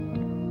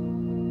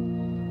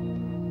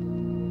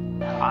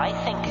I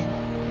think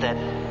that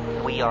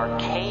we are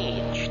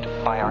caged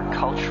by our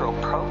cultural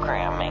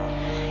programming.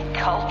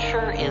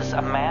 Culture is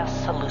a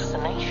mass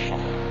hallucination.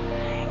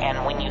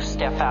 And when you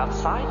step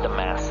outside the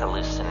mass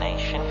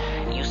hallucination,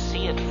 you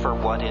see it for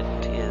what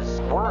it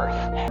is worth.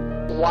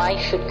 Why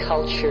should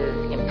culture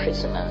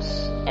imprison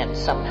us and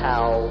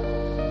somehow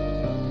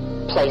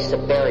place a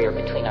barrier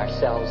between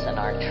ourselves and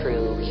our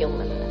true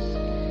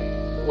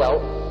humanness?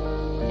 Well,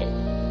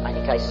 I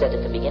think I said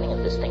at the beginning of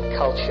this thing,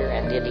 culture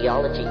and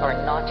ideology are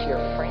not your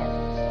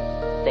friends.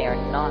 They are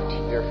not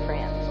your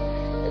friends.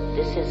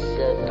 This is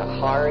a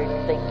hard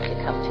thing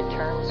to come to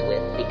terms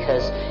with,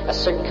 because a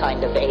certain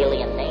kind of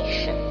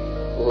alienation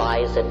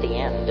lies at the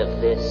end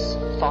of this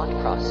thought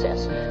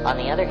process. On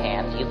the other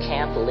hand, you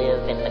can't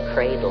live in the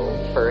cradle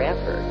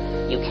forever.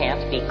 You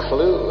can't be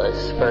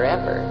clueless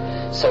forever.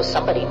 So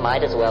somebody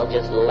might as well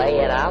just lay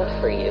it out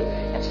for you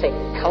and say,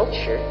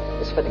 culture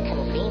is for the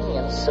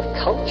convenience of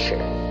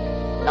culture,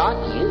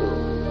 not you.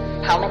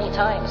 How many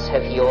times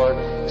have your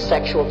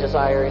sexual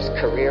desires,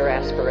 career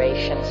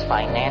aspirations,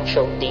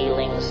 financial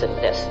dealings, and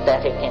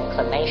aesthetic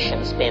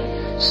inclinations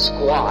been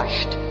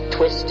squashed,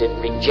 twisted,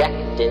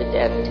 rejected,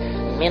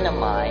 and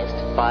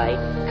minimized by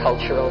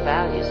cultural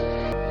values?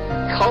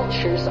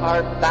 Cultures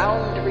are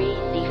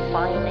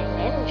boundary-defining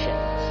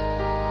engines.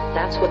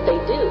 That's what they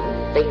do.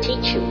 They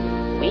teach you.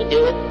 We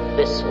do it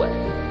this way.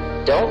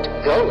 Don't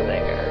go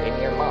there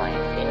in your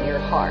mind, in your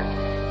heart.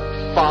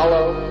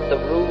 Follow the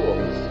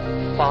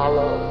rules.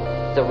 Follow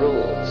the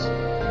rules.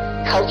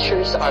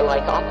 Cultures are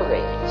like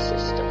operating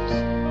systems.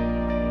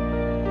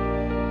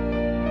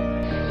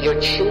 You're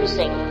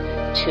choosing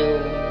to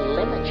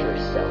limit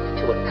yourself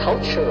to a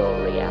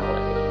cultural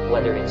reality,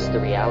 whether it's the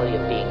reality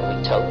of being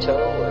Witoto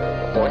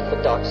or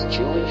Orthodox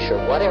Jewish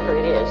or whatever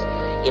it is.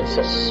 It's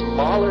a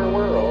smaller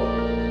world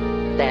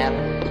than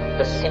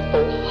the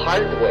simple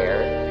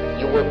hardware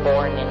you were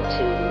born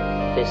into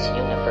this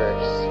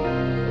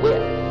universe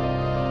with.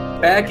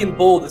 Back in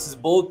Bold, this is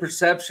Bold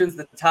Perceptions.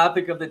 The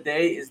topic of the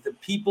day is the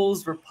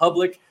People's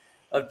Republic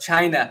of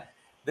China,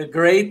 the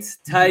Great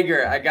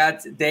Tiger. I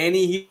got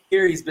Danny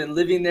here. He's been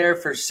living there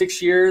for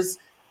 6 years,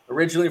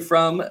 originally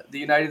from the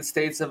United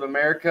States of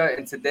America.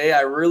 And today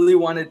I really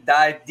want to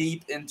dive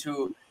deep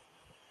into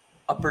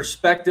a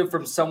perspective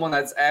from someone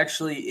that's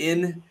actually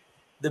in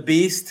the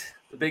beast,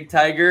 the big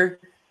tiger,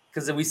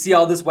 because we see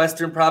all this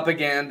Western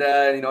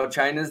propaganda,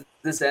 China's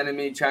this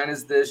enemy,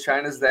 China's this,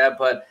 China's that,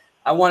 but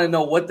I want to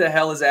know what the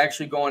hell is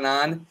actually going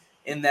on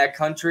in that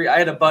country. I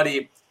had a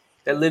buddy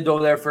that lived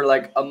over there for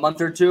like a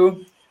month or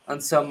two on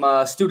some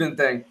student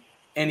thing,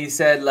 and he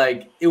said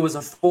like it was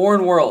a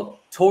foreign world,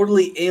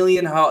 totally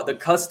alien, how the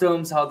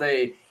customs, how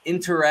they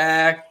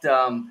interact,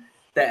 the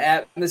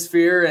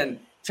atmosphere, and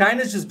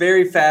China's just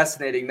very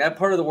fascinating. That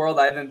part of the world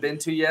I haven't been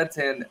to yet,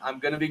 and I'm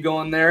going to be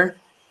going there.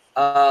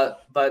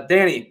 But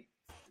Danny,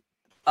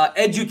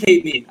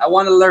 educate me. I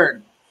want to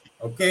learn.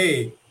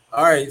 Okay.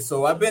 All right,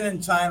 so I've been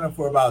in China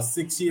for about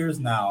 6 years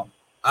now.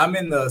 I'm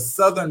in the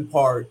southern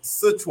part,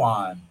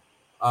 Sichuan.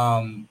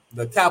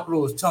 The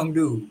capital is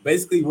Chengdu.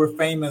 Basically, we're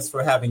famous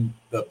for having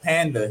the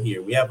panda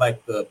here. We have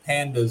like the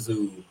panda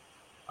zoo,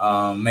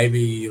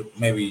 maybe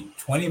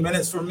 20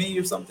 minutes from me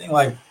or something.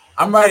 Like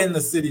I'm right in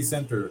the city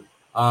center.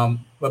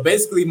 But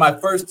basically, my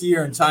first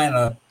year in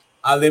China,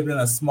 I lived in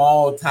a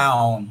small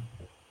town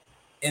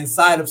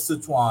inside of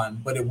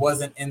Sichuan, but it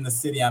wasn't in the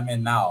city I'm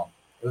in now.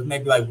 It was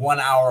maybe like 1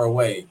 hour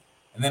away.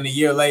 And then a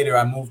year later,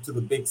 I moved to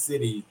the big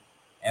city,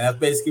 and that's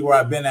basically where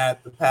I've been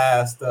at the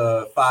past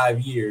 5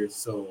 years.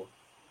 So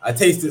I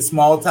tasted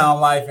small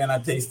town life and I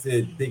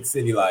tasted big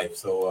city life.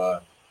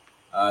 So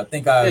I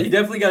think you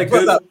definitely got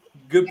a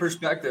good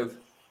perspective.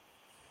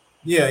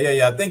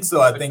 Yeah. I think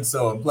so.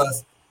 And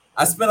plus,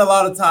 I spent a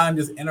lot of time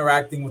just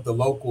interacting with the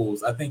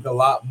locals. I think a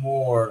lot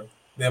more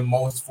than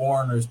most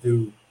foreigners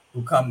do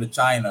who come to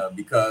China,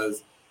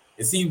 because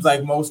it seems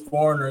like most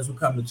foreigners who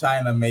come to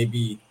China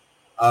maybe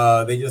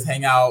they just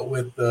hang out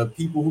with the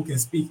people who can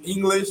speak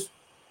English,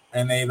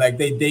 and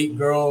they date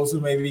girls who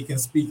maybe can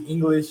speak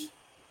English,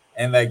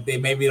 and like they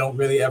maybe don't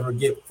really ever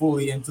get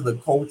fully into the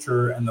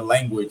culture and the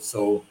language.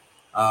 So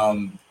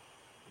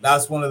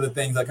that's one of the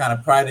things I kind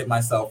of prided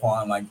myself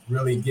on, like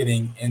really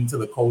getting into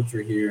the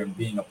culture here and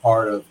being a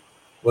part of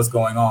what's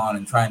going on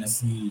and trying to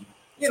see,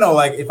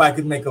 like if I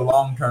could make a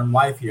long-term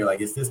life here, like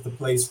is this the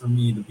place for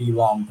me to be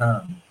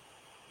long-term?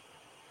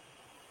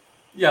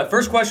 Yeah,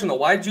 first question though,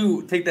 why'd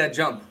you take that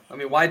jump? I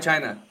mean, why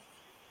China?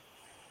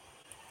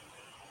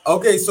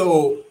 Okay,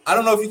 so I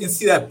don't know if you can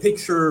see that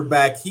picture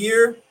back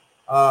here.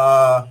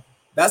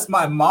 That's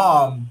my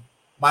mom.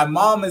 My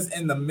mom is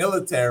in the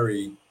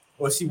military.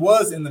 Well, she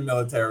was in the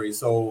military.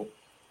 So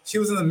she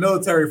was in the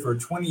military for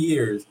 20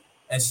 years,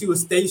 and she was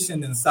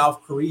stationed in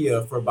South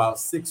Korea for about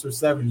 6 or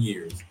 7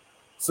 years.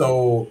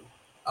 So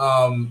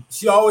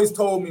she always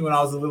told me when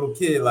I was a little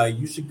kid, like,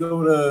 you should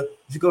go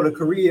to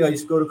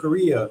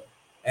Korea.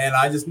 And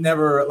I just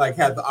never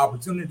had the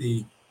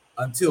opportunity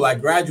until I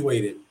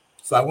graduated.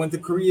 So I went to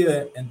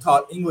Korea and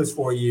taught English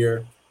for a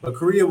year, but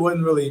Korea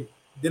didn't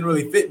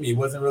really fit me,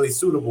 wasn't really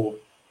suitable.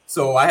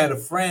 So I had a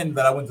friend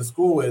that I went to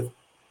school with.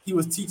 he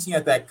was teaching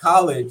at that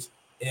college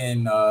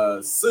in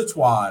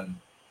Sichuan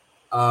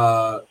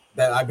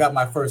that I got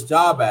my first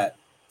job at.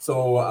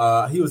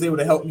 So he was able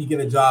to help me get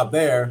a job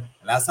there,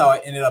 and that's how I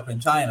ended up in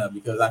China,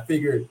 because I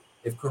figured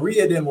if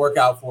Korea didn't work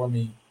out for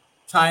me,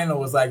 China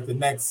was like the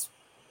next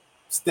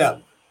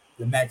step,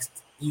 the next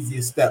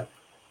easiest step.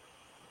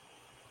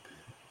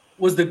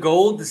 Was the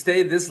goal to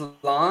stay this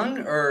long,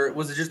 or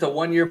was it just a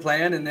 1-year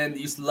plan and then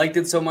you liked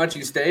it so much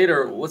you stayed,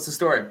 or what's the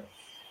story?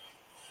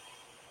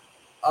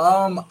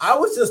 I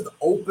was just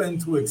open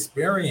to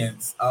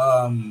experience.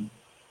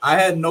 I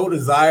had no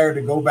desire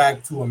to go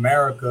back to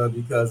America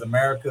because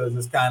America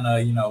just kind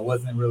of,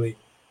 wasn't really,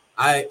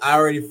 I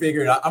already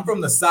figured, I'm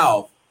from the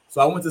South, so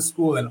I went to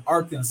school in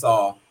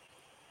Arkansas,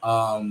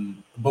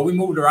 but we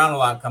moved around a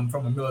lot. I'm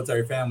from a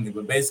military family,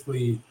 but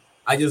basically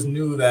I just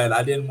knew that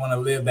I didn't want to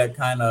live that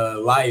kind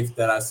of life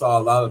that I saw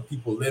a lot of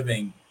people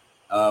living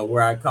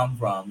where I come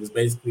from. It's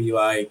basically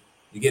like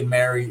you get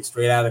married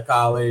straight out of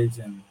college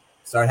and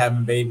start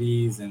having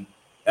babies, and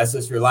that's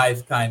just your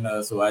life kind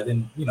of. So I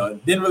didn't,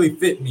 it didn't really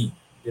fit me.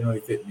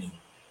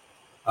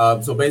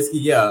 So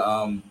basically,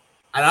 yeah. And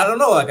I don't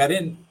know,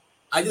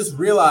 I just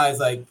realized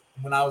like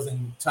when I was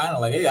in China,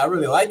 like, hey, I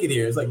really like it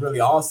here. It's like really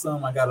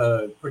awesome. I got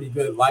a pretty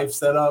good life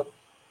set up,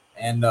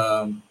 and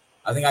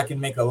I think I can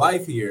make a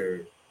life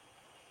here.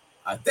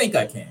 I think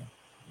I can.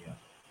 Yeah.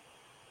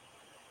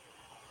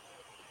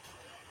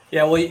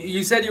 Yeah. Well,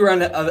 you said you were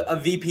on a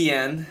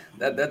VPN.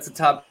 That's a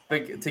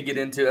topic to get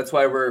into. That's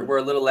why we're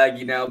a little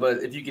laggy now.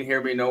 But if you can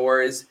hear me, no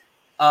worries.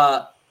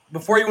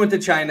 Before you went to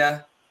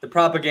China, the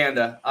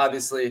propaganda,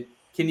 obviously.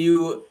 Can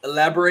you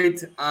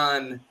elaborate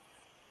on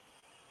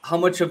how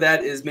much of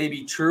that is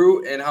maybe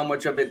true and how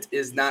much of it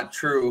is not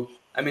true?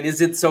 I mean,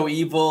 is it so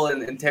evil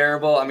and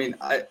terrible? I mean,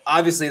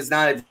 obviously it's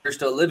not if you're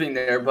still living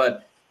there,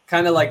 but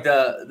kind of like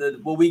the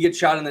what we get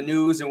shot in the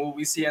news and what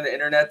we see on the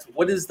internet,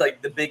 what is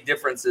like the big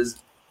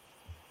differences?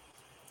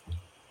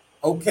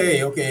 Okay.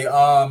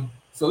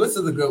 So this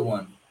is a good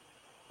one.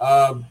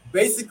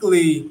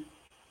 Basically,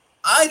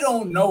 I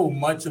don't know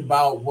much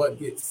about what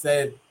gets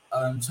said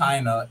in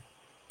China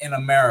in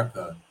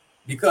America,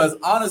 because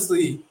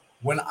honestly,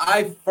 when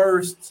I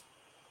first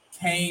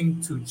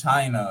came to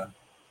China,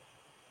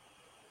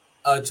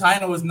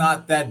 China was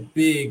not that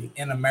big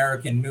in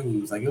American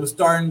news. Like, it was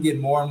starting to get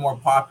more and more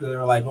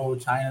popular, like, oh,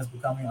 China's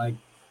becoming like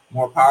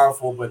more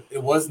powerful, but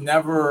it was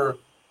never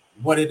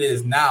what it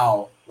is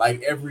now.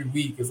 Like, every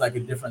week is like a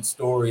different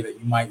story that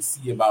you might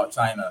see about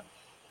China.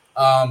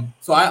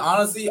 So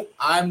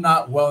I'm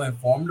not well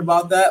informed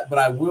about that, but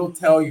I will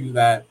tell you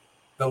that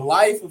the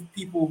life of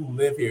people who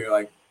live here,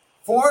 like,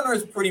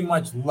 foreigners pretty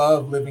much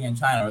love living in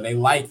China, or they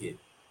like it.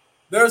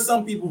 There are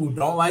some people who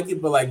don't like it,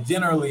 but like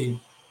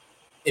generally,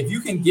 if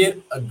you can get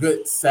a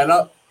good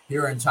setup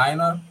here in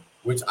China,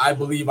 which I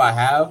believe I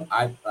have,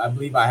 I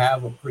believe I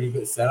have a pretty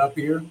good setup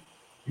here,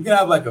 you can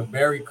have like a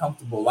very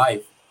comfortable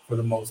life for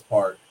the most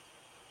part.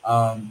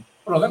 Hold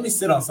on, let me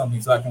sit on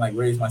something so I can like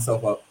raise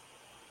myself up.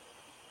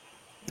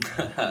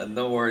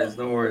 No worries.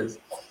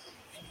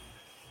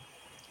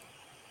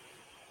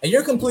 And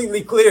you're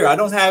completely clear. I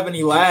don't have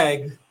any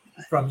lag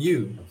from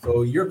you,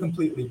 so you're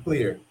completely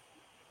clear.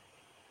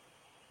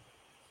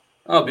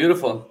 Oh,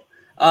 beautiful.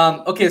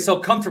 Okay, so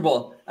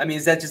comfortable. I mean,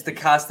 is that just the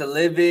cost of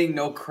living,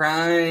 no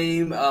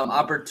crime,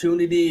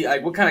 opportunity?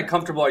 Like, what kind of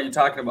comfortable are you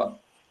talking about?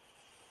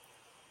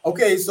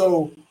 Okay,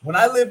 so when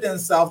I lived in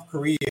South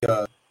Korea,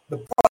 the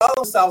problem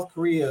with South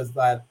Korea is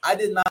that I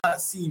did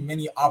not see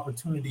many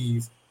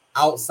opportunities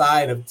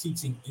outside of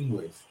teaching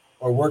English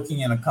or working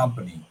in a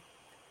company.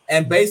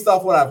 And based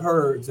off what I've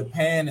heard,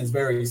 Japan is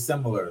very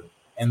similar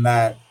in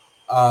that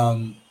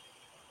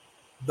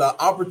the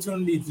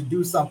opportunity to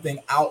do something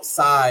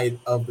outside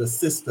of the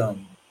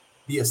system,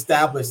 the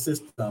established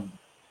system,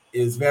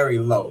 is very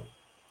low.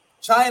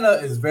 China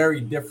is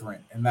very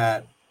different in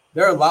that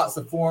there are lots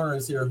of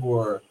foreigners here who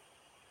are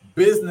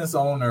business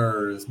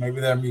owners,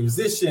 maybe they're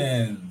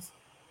musicians,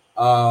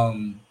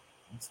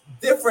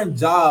 different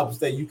jobs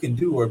that you can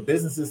do or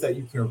businesses that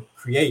you can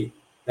create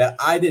that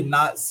I did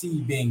not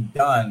see being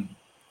done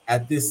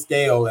at this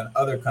scale in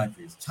other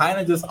countries.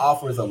 China just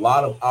offers a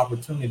lot of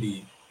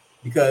opportunity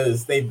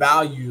because they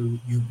value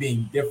you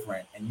being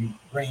different and you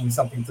bringing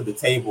something to the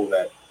table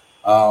that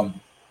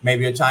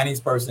maybe a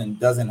Chinese person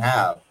doesn't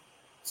have.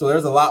 So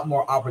there's a lot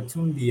more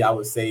opportunity, I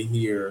would say,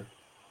 here.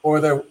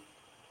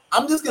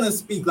 I'm just going to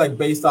speak like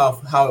based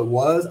off how it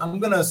was. I'm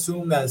going to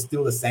assume that it's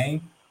still the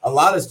same. A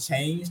lot has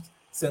changed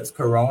since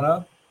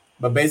Corona,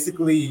 but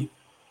basically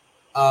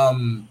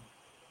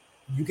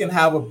you can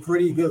have a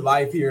pretty good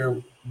life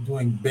here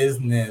doing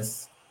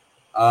business,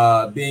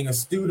 being a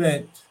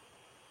student,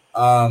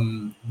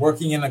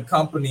 working in a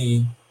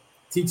company,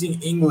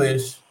 teaching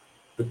English.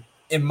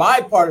 In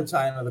my part of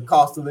China, the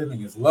cost of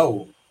living is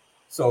low.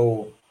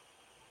 So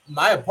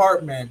my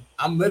apartment,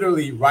 I'm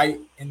literally right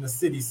in the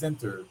city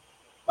center.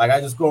 Like,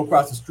 I just go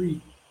across the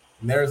street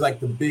and there's like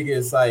the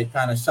biggest like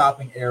kind of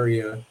shopping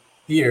area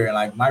here. And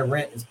like my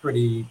rent is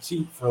pretty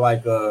cheap for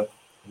like a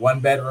 1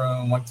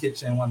 bedroom, 1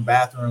 kitchen, 1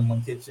 bathroom,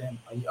 1 kitchen.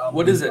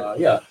 What is it?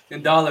 Yeah.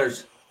 In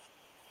dollars?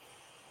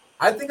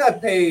 I think I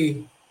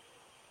pay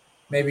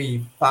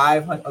maybe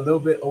 500, a little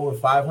bit over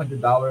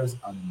 $500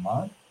 a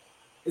month.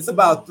 It's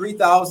about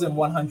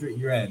 3,100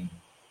 yuan.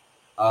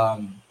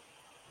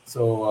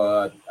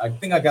 So I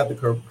think I got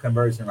the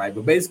conversion right,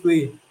 but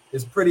basically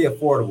it's pretty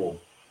affordable.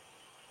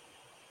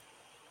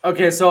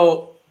 Okay,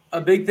 so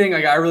a big thing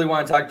I really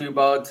want to talk to you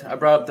about, I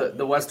brought up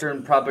the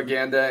Western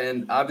propaganda,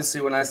 and obviously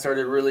when I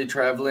started really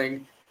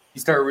traveling, you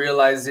start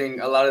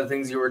realizing a lot of the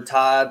things you were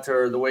taught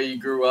or the way you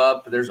grew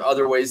up, there's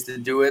other ways to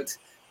do it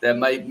that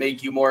might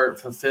make you more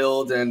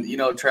fulfilled. And,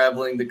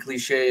 traveling, the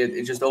cliche,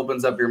 it just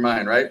opens up your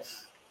mind, right?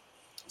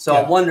 So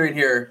yeah. I'm wondering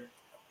here,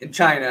 in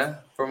China,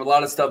 from a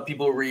lot of stuff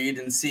people read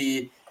and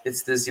see,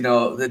 it's this,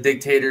 the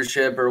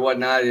dictatorship or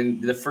whatnot,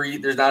 and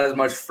there's not as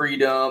much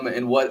freedom.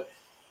 And what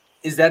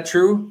is that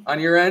true on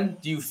your end?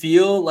 Do you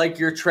feel like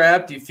you're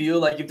trapped? Do you feel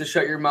like you have to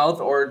shut your mouth,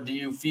 or do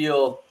you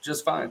feel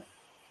just fine?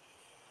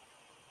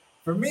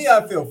 For me,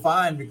 I feel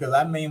fine because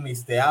I mainly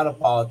stay out of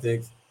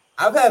politics.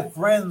 I've had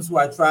friends who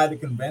I tried to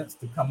convince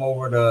to come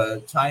over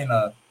to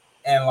China,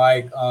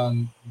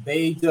 and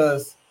they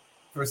just,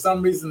 for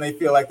some reason, they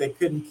feel like they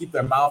couldn't keep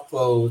their mouth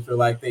closed, or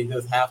like they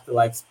just have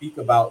to speak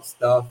about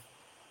stuff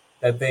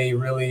that they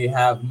really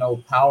have no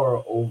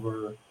power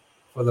over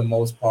for the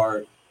most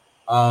part.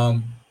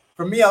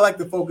 For me, I like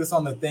to focus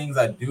on the things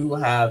I do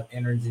have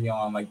energy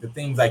on, like the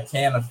things I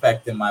can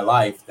affect in my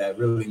life that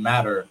really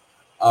matter.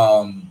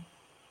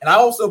 And I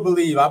also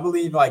believe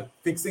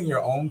fixing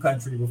your own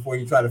country before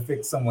you try to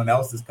fix someone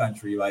else's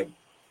country. Like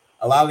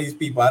a lot of these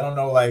people, I don't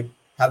know,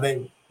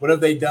 what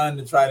have they done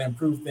to try to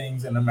improve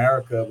things in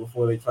America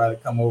before they try to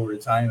come over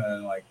to China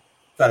and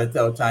try to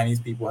tell Chinese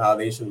people how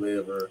they should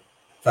live or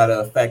try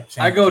to affect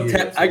change.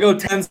 I go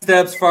 10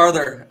 steps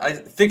farther. I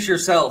fix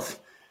yourself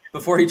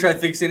before you try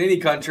fixing any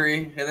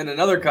country and then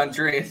another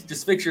country.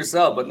 Just fix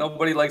yourself, but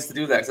nobody likes to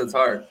do that because it's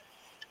hard.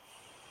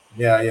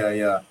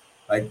 Yeah.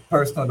 Like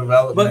personal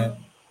development.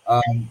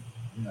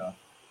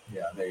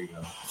 Yeah, there you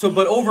go. So,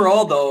 but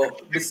overall, though,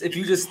 if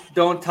you just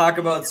don't talk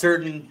about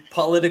certain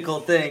political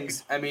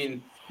things, I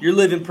mean, you're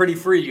living pretty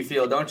free, you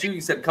feel, don't you?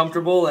 You said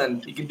comfortable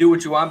and you can do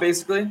what you want,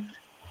 basically?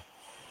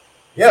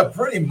 Yeah,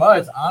 pretty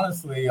much,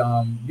 honestly.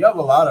 You have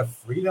a lot of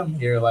freedom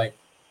here. Like,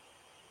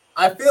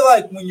 I feel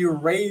like when you're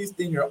raised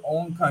in your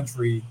own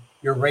country,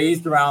 you're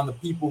raised around the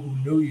people who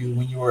knew you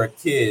when you were a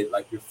kid,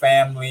 like your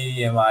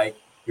family and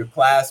your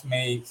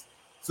classmates.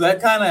 So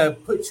that kind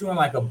of puts you in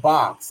a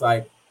box.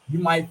 Like, you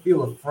might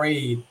feel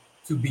afraid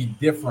to be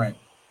different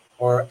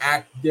or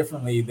act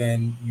differently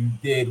than you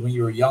did when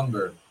you were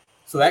younger.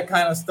 So that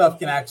kind of stuff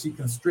can actually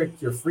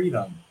constrict your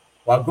freedom.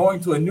 While going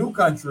to a new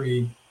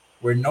country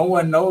where no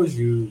one knows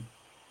you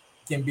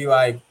can be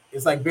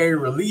it's very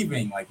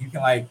relieving. Like you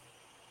can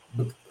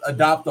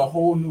adopt a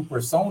whole new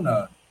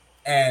persona.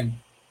 And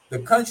the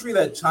country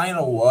that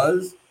China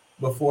was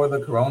before the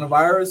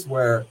coronavirus,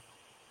 where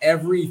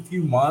every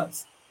few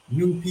months,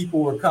 new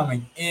people were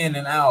coming in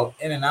and out.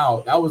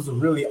 That was a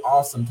really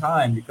awesome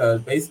time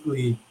because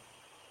basically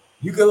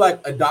you could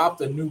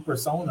adopt a new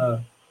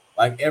persona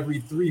every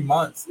 3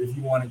 months if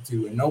you wanted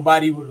to, and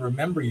nobody would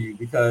remember you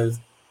because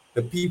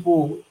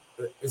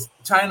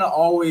China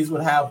always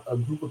would have a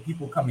group of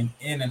people coming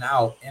in and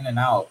out,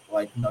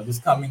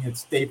 just coming and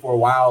stay for a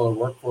while or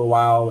work for a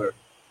while,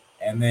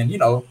 and then, it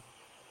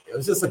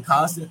was just a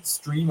constant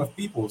stream of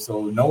people.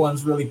 So no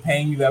one's really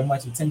paying you that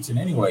much attention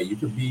anyway. You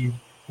could be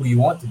who you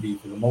want to be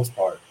for the most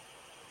part.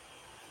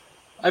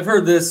 I've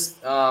heard this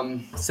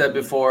said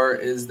before,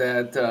 is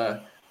that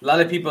a lot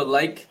of people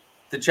like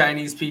the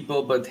Chinese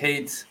people but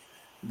hate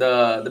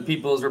the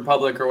People's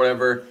Republic or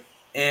whatever.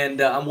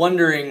 And I'm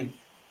wondering,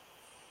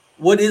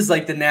 what is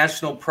the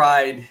national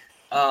pride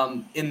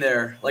in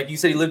there? Like you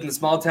said, you lived in the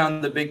small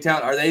town, the big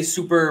town. Are they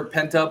super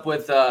pent up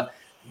with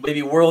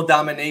maybe world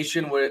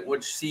domination,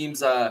 which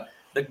seems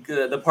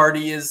the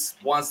party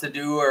wants to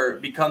do, or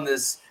become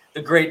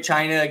the great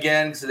China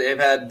again, because they've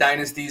had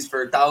dynasties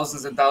for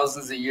thousands and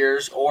thousands of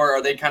years? Or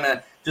are they kind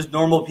of just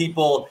normal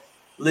people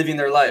living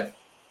their life?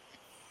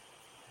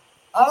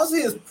 Honestly,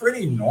 it's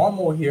pretty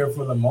normal here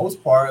for the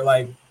most part.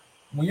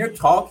 When you're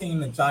talking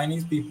to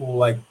Chinese people,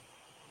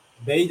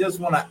 they just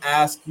want to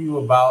ask you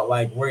about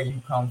where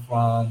you come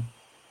from,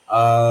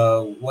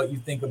 what you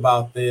think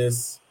about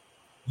this.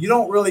 You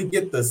don't really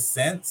get the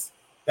sense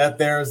that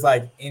there's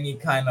any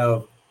kind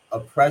of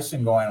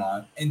oppression going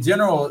on. In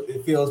general,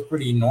 it feels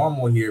pretty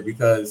normal here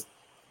because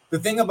the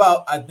thing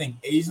about, I think,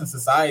 Asian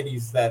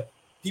societies is that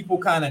people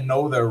kind of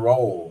know their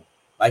role.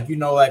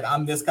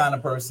 I'm this kind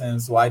of person,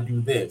 so I do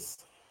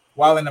this.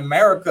 While in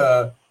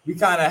America, we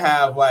kind of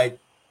have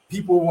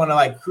people want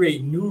to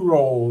create new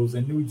roles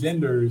and new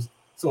genders.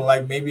 So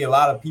maybe a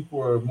lot of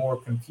people are more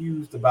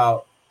confused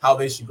about how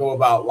they should go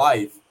about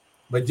life.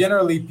 But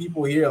generally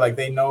people here,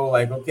 they know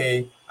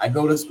okay, I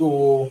go to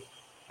school,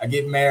 I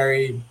get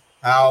married,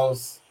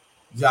 house,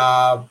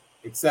 job,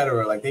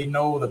 etc. They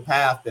know the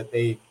path that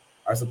they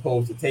are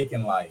supposed to take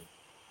in life,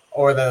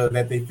 or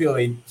that they feel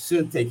they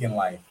should take in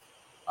life.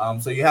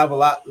 So you have a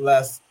lot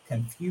less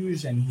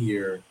confusion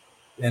here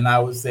than I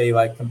would say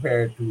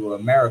compared to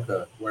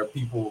America, where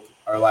people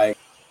are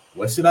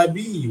what should I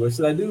be? What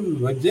should I do?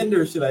 What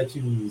gender should I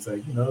choose?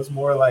 Like, it's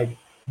more like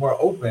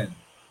more open.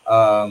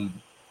 But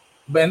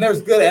and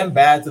there's good and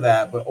bad to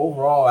that. But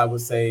overall, I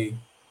would say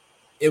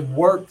it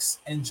works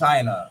in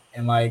China,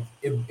 and like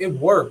it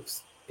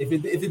works. If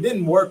it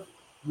didn't work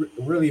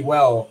really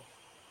well,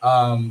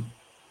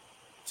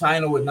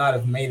 China would not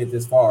have made it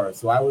this far.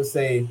 So I would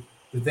say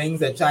the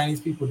things that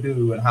Chinese people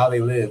do and how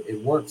they live,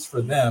 it works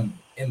for them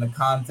in the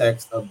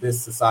context of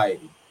this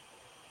society.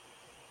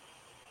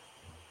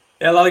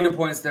 Yeah, a lot of good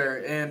points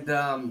there. And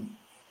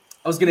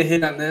I was going to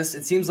hit on this.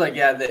 It seems like,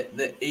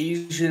 the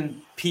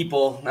Asian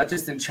people, not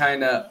just in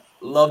China,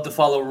 love to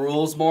follow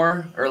rules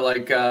more, or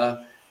like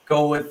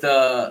go with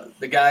the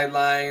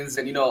guidelines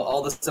and,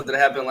 all the stuff that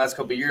happened in the last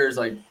couple of years.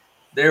 Like,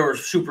 they were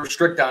super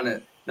strict on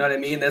it. You know what I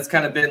mean? That's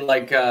kind of been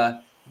like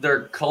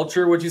their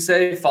culture, would you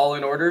say,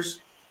 following orders?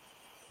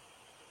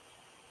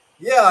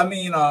 Yeah, I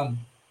mean,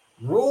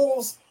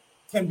 rules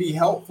can be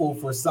helpful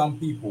for some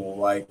people.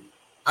 Like,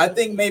 I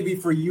think maybe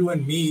for you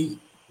and me,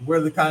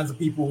 we're the kinds of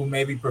people who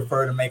maybe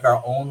prefer to make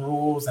our own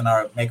rules and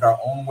make our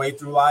own way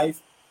through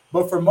life.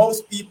 But for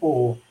most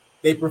people,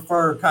 they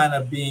prefer kind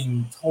of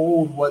being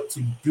told what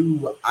to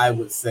do, I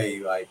would say,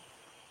 like,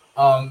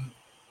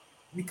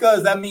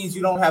 because that means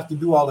you don't have to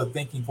do all the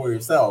thinking for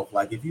yourself.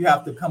 Like, if you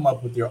have to come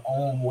up with your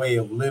own way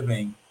of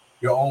living,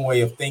 your own way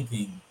of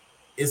thinking,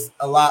 it's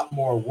a lot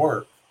more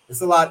work.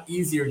 It's a lot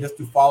easier just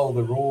to follow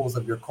the rules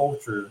of your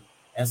culture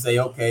and say,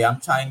 okay, I'm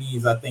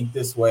Chinese, I think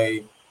this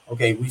way.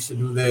 Okay, we should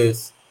do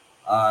this,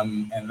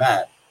 and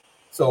that.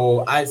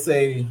 So I'd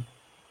say,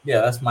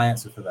 yeah, that's my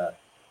answer for that.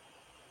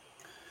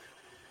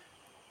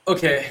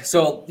 Okay,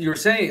 so you were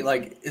saying,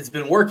 like, it's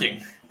been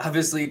working.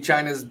 Obviously,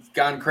 China's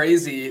gone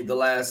crazy the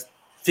last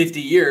 50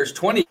 years,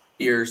 20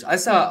 years. I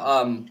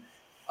saw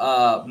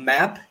a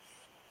map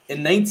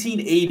in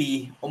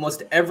 1980.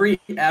 Almost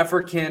every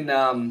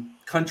African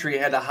country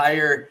had a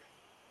higher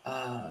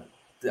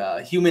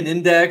the human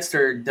index,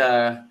 or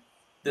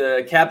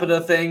the capita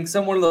thing,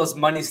 some one of those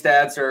money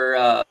stats,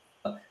 or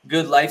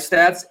good life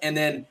stats. And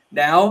then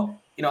now,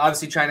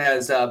 obviously China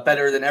has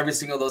better than every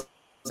single of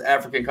those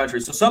African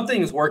countries. So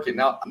something is working.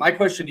 Now, my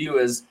question to you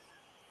is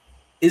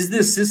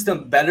this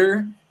system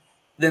better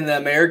than the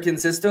American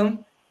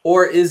system?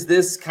 Or is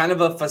this kind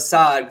of a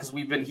facade? Because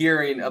we've been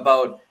hearing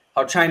about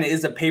how China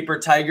is a paper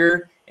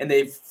tiger, and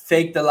they've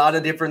faked a lot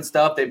of different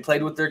stuff. They've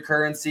played with their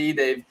currency.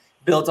 They've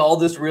built all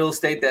this real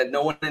estate that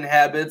no one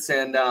inhabits.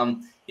 And,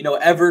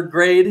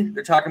 Evergrande,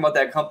 they're talking about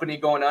that company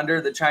going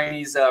under, the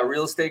Chinese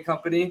real estate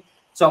company.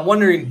 So I'm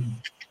wondering,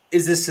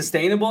 is this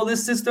sustainable,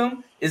 this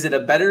system? Is it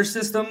a better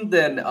system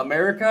than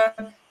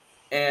America?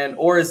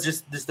 Or is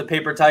just the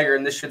paper tiger,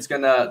 and the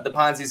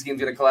Ponzi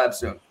scheme's going to collapse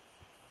soon?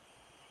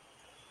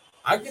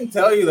 I can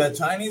tell you that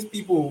Chinese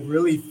people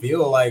really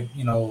feel like,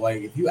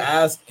 like if you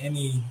ask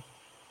any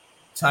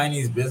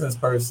Chinese business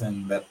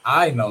person that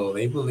I know,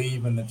 they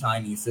believe in the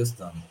Chinese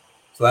system.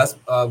 So that's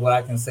what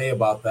I can say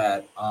about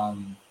that.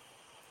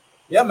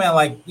 Yeah, man,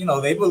 like,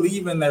 they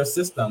believe in their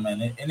system,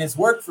 and it's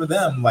worked for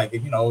them. Like,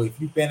 if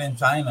you've been in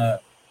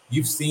China,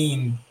 you've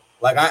seen,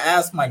 like, I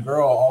ask my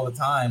girl all the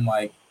time,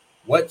 like,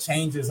 what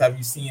changes have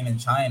you seen in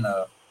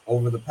China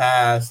over the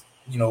past,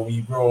 when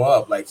you grow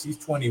up? Like, she's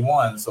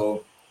 21.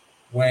 So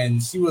when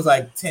she was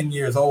like 10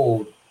 years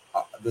old,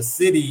 the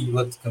city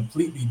looked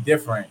completely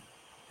different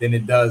than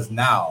it does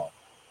now.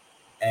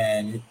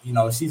 And,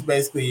 she's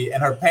basically,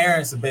 and her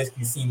parents have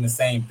basically seen the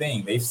same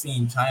thing. They've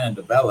seen China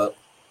develop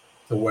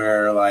to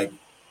where, like,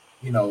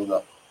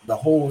 the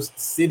whole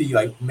city,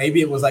 like maybe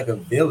it was like a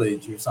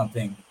village or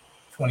something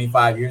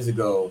 25 years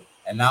ago.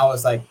 And now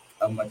it's like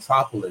a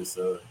metropolis,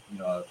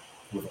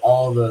 with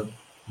all the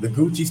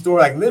Gucci store.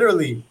 Like,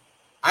 literally,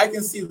 I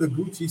can see the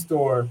Gucci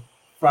store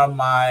from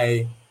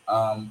my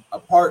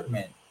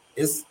apartment.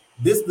 The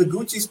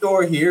Gucci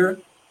store here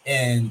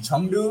in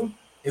Chengdu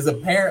is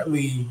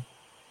apparently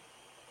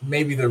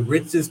maybe the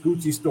richest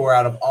Gucci store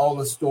out of all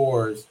the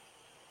stores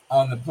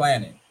on the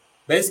planet.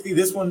 Basically,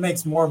 this one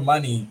makes more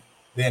money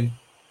than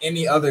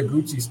any other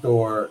Gucci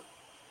store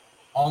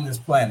on this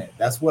planet.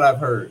 That's what I've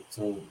heard.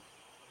 So,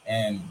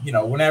 and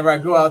whenever I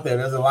go out there,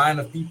 there's a line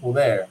of people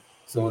there.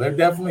 So they're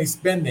definitely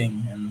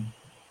spending. And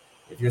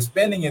if you're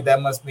spending it,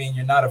 that must mean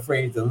you're not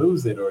afraid to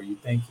lose it, or you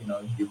think,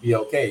 you'll be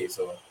okay.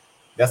 So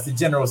that's the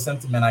general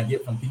sentiment I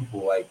get from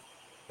people. Like,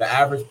 the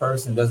average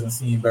person doesn't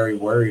seem very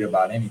worried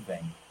about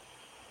anything.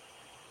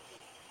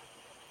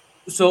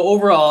 So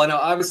overall, I know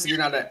obviously you're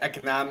not an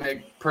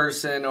economic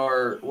person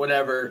or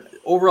whatever.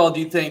 Overall, do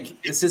you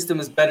think the system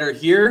is better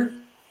here,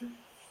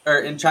 or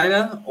in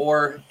China,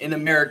 or in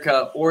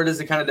America, or does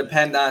it kind of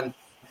depend on,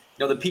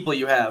 the people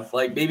you have?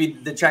 Like, maybe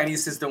the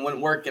Chinese system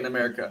wouldn't work in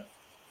America.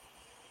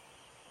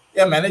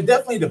 Yeah, man, it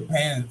definitely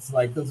depends.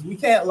 Like, because we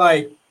can't,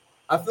 like,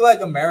 I feel like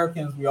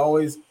Americans, we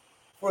always,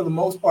 for the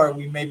most part,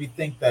 we maybe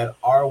think that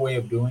our way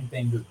of doing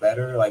things is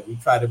better. Like, we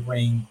try to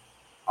bring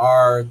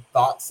our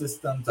thought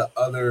system to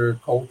other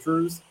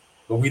cultures,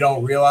 but we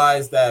don't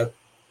realize that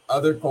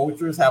other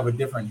cultures have a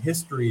different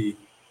history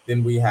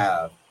than we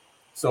have.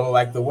 So,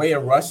 like, the way a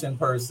Russian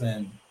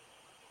person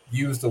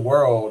views the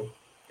world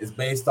is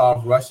based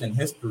off Russian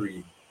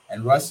history,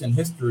 and Russian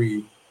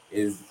history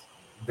is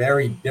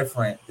very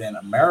different than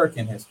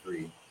American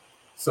history.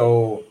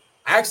 So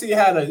I actually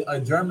had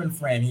a German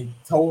friend. He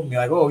told me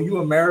like, "Oh, you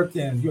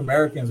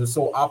Americans are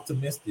so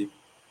optimistic,"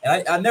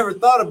 and I never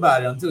thought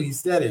about it until he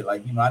said it.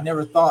 Like, I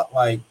never thought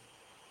like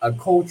a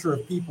culture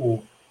of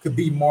people could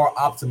be more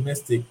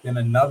optimistic than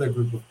another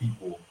group of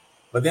people.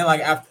 But then,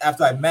 like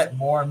after I met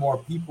more and more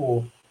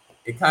people,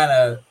 it kind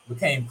of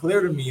became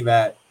clear to me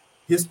that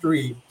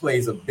history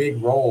plays a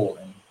big role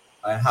in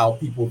how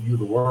people view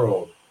the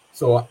world.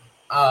 So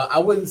I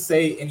wouldn't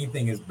say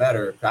anything is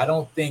better. I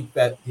don't think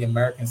that the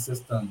American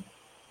system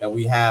that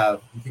we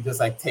have, you could just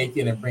like take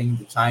it and bring it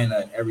to China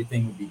and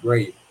everything would be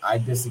great. I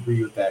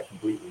disagree with that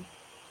completely.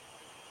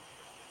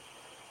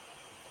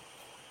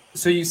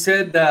 So you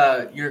said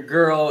your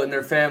girl and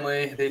their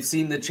family, they've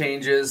seen the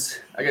changes.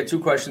 I got two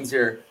questions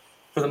here.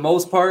 For the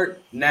most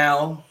part,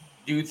 now,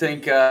 do you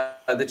think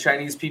the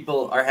Chinese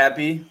people are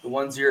happy, the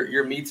ones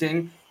you're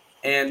meeting?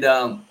 And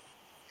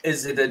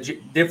is it a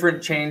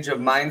different change of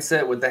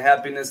mindset with the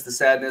happiness, the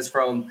sadness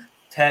from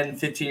 10,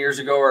 15 years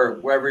ago or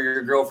wherever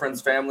your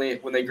girlfriend's family,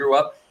 when they grew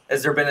up?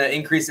 Has there been an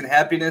increase in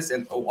happiness,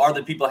 and are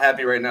the people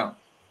happy right now?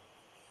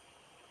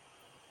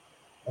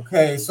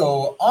 Okay,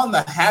 so on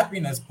the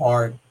happiness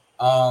part,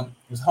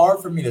 it's hard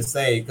for me to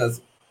say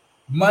because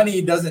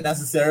money doesn't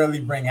necessarily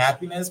bring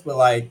happiness, but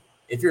like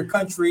if your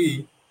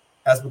country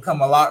has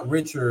become a lot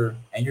richer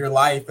and your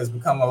life has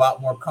become a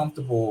lot more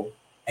comfortable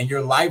and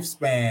your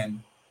lifespan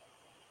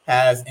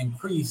has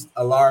increased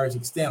a large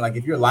extent, like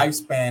if your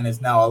lifespan is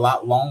now a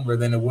lot longer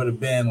than it would have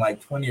been like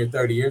 20 or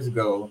 30 years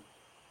ago,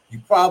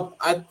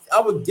 I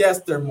would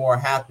guess they're more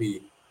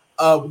happy.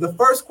 The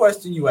first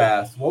question you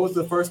asked, what was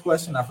the first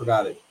question? I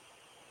forgot it.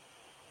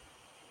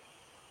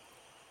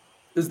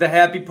 Is the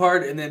happy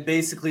part, and then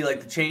basically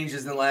like the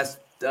changes in the last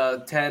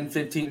 10,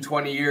 15,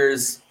 20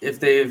 years, if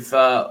they've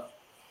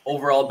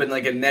overall been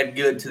like a net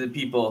good to the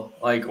people,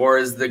 like, or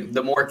is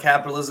the more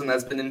capitalism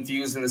that's been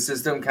infused in the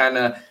system kind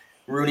of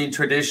ruining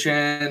tradition,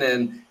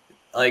 and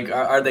like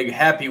are they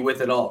happy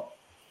with it all?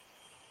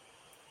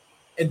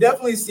 It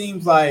definitely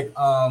seems like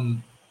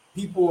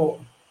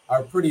people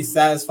are pretty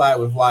satisfied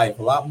with life,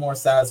 a lot more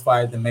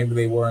satisfied than maybe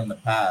they were in the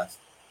past.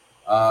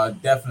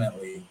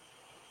 Definitely.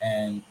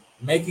 And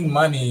making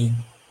money,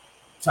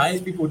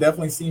 Chinese people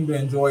definitely seem to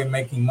enjoy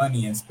making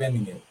money and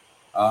spending it.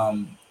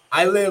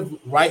 I live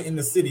right in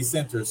the city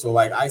center, so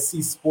like I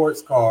see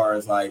sports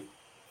cars, like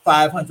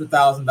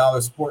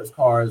 $500,000 sports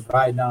cars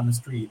ride down the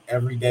street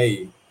every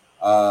day.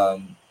 I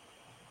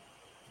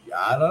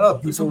don't know.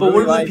 But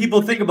what do the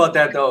people think about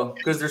that though?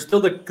 Because there's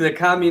still the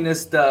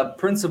communist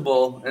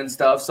principle and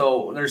stuff.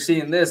 So when they're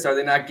seeing this, are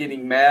they not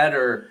getting mad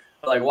or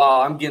like,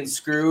 wow, I'm getting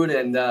screwed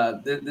and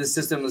this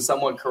system is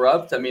somewhat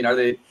corrupt? I mean,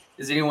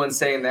 is anyone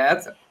saying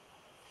that?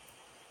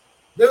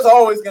 There's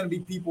always going to be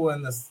people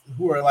in this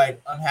who are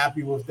like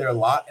unhappy with their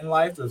lot in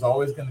life. There's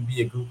always going to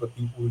be a group of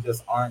people who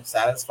just aren't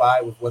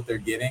satisfied with what they're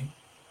getting.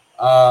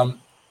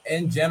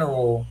 In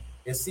general,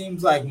 it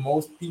seems like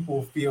most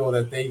people feel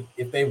that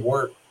if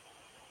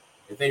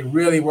they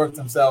really work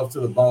themselves to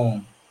the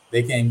bone,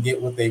 they can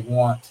get what they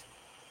want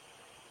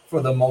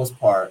for the most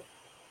part.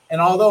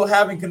 And although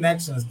having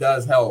connections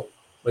does help,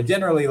 but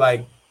generally,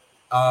 like,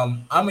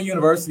 I'm a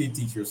university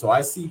teacher, so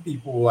I see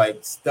people like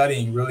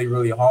studying really,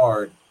 really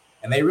hard,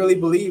 and they really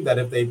believe that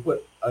if they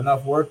put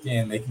enough work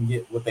in, they can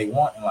get what they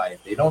want in life.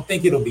 They don't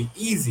think it'll be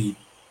easy,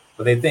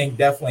 but they think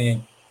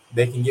definitely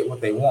they can get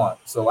what they want.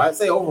 So I'd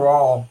say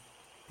overall,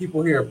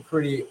 people here are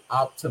pretty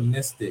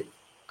optimistic.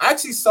 I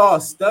actually saw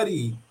a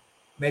study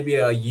maybe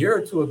a year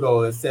or two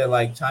ago that said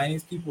like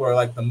Chinese people are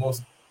like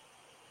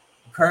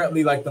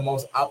currently like the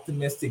most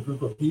optimistic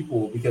group of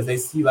people because they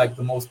see like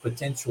the most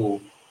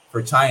potential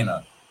for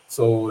China.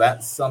 So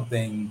that's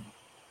something,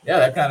 yeah,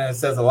 that kind of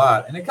says a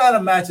lot. And it kind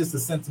of matches the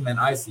sentiment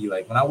I see.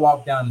 Like when I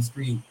walk down the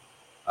street,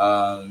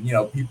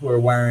 people are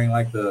wearing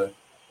like the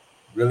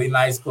really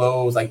nice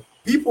clothes. Like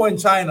people in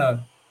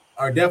China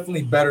are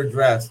definitely better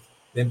dressed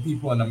than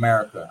people in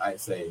America, I'd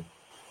say.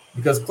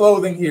 Because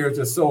clothing here is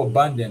just so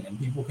abundant and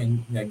people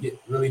can get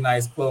really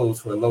nice clothes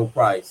for a low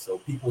price. So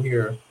people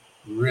here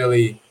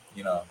really,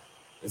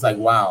 it's like,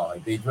 wow,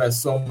 like they dress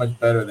so much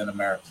better than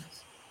Americans.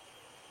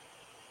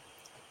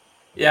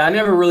 Yeah, I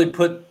never really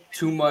put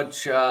too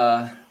much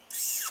into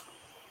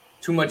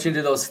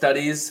those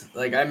studies.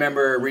 Like I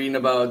remember reading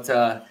about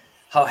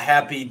how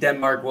happy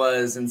Denmark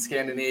was in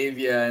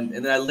Scandinavia, and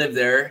then I lived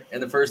there. In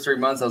the first 3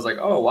 months, I was like,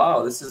 oh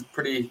wow, this is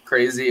pretty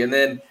crazy. And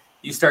then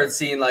you start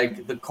seeing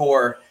like the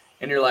core,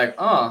 and you're like,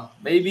 oh,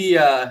 maybe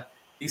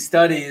these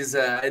studies,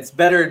 it's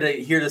better to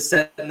hear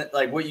the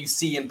like what you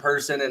see in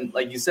person. And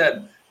like you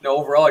said,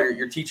 overall,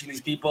 you're teaching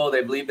these people,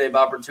 they believe they have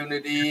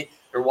opportunity.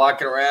 They're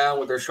walking around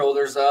with their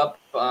shoulders up.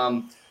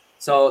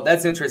 So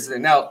that's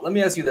interesting. Now, let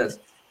me ask you this.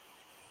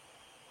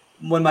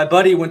 When my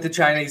buddy went to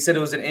China, he said it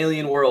was an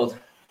alien world.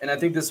 And I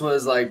think this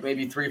was like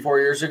maybe 3-4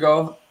 years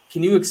ago.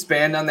 Can you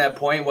expand on that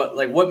point?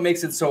 What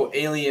makes it so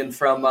alien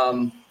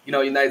from,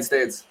 United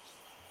States?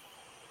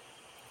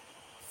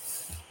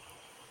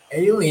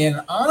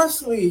 Alien,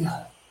 honestly,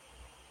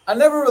 I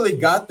never really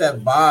got that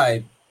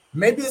vibe.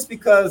 Maybe it's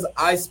because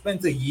I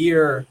spent a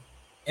year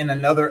in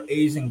another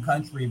Asian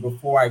country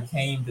before I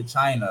came to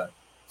China.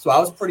 So I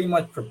was pretty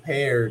much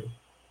prepared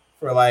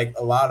for like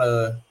a lot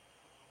of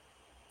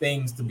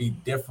things to be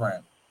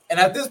different. And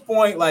at this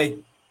point, like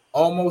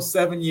almost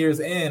 7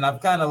 years in,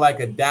 I've kind of like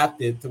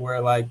adapted to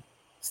where like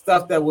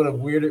stuff that would have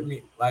weirded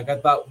me, like I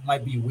thought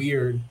might be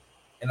weird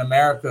in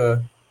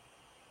America,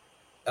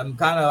 I'm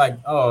kind of like,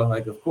 oh,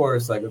 like of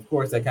course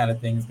that kind of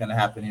thing is gonna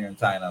happen here in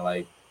China.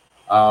 Like,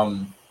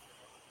 um,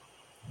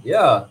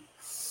 yeah,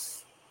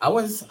 I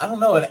don't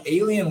know, an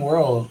alien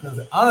world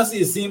because honestly,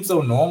 it seems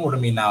so normal to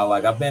me now.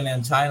 Like I've been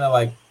in China,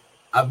 like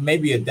I've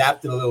maybe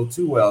adapted a little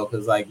too well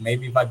because like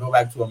maybe if I go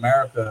back to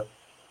America,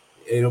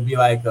 it'll be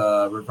like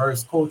a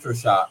reverse culture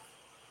shock.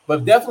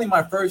 But definitely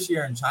my first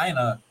year in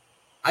China,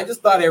 I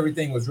just thought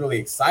everything was really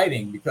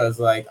exciting because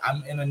like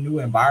I'm in a new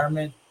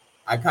environment.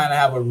 I kind of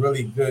have a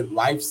really good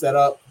life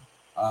setup,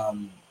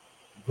 um,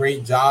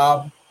 great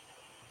job.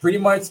 Pretty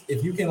much,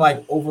 if you can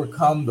like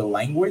overcome the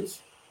language,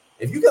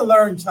 if you can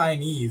learn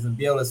Chinese and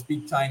be able to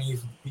speak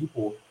Chinese with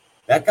people,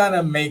 that kind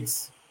of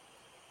makes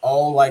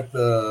all like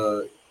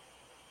the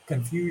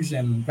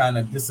confusion kind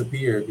of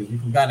disappear because you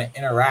can kind of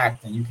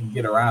interact and you can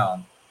get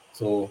around.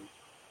 So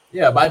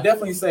yeah, but I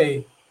definitely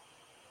say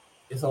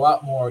it's a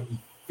lot more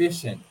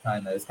efficient.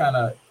 Kind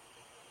of,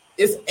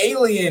 it's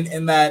alien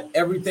in that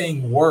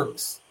everything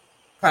works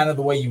kind of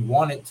the way you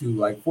want it to.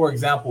 Like for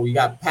example, you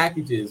got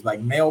packages like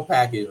mail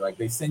package, like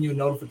they send you a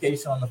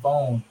notification on the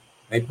phone,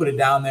 they put it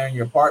down there in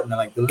your apartment.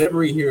 Like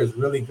delivery here is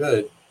really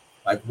good.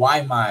 Like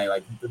Waimai,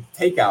 like the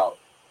takeout.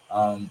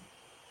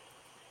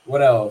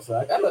 What else?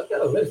 I got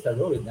a list. I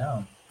wrote it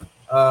down.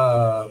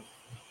 Oh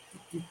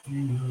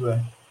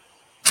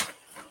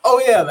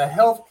yeah, the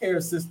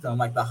healthcare system,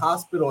 like the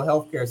hospital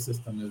healthcare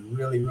system, is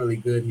really really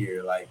good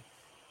here. Like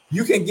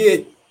you can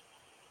get.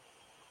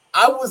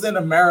 I was in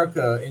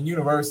America in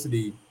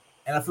university,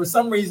 and for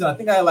some reason, I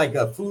think I had like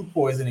a food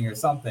poisoning or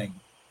something.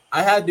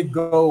 I had to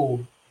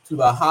go to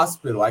the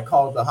hospital. I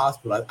called the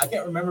hospital. I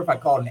can't remember if I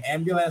called an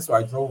ambulance or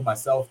I drove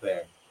myself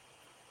there.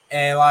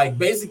 And like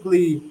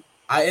basically,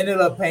 I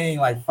ended up paying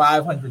like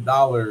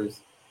 $500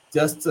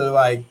 just to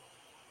like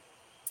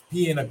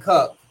pee in a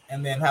cup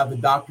and then have the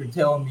doctor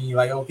tell me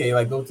like, okay,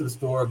 like go to the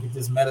store, get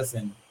this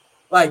medicine.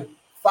 Like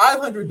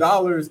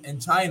 $500 in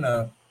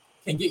China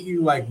can get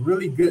you like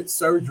really good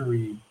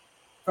surgery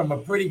from a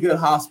pretty good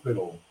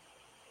hospital.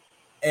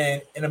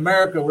 And in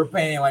America, we're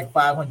paying like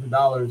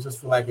 $500 just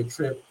for like a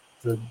trip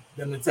to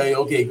them to tell you,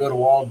 okay, go to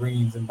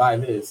Walgreens and buy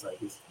this.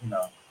 Like it's,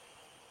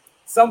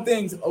 some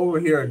things over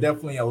here are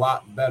definitely a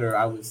lot better,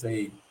 I would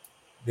say,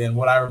 than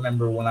what I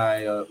remember when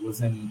I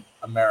was in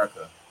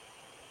America.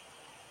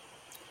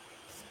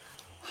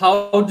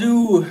 How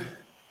do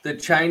the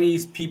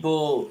Chinese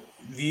people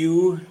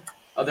view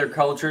other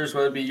cultures,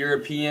 whether it be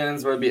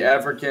Europeans, whether it be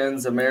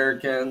Africans,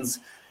 Americans,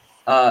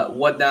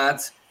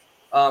 whatnot?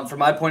 From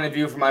my point of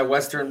view, from my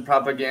Western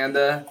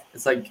propaganda,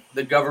 it's like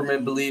the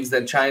government believes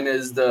that China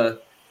is the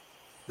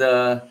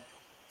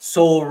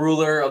sole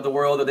ruler of the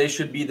world, that they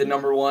should be the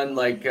number one,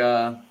 like,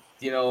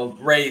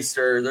 race,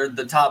 or they're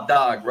the top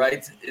dog,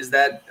 right? Is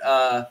that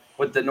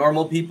what the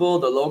normal people,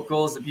 the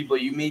locals, the people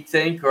you meet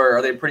think, or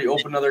are they pretty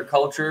open to other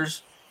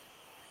cultures?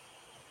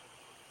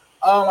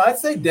 I'd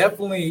say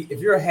definitely if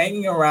you're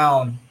hanging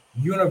around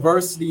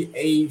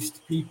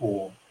university-aged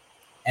people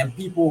and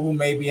people who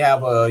maybe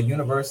have a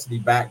university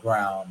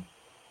background,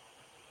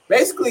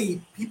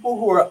 basically people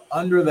who are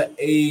under the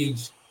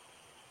age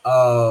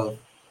of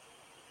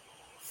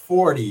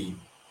 40,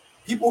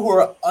 people who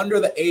are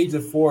under the age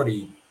of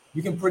 40,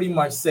 you can pretty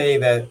much say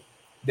that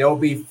they'll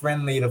be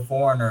friendly to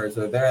foreigners,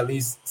 or they're at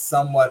least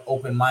somewhat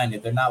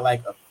open-minded. They're not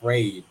like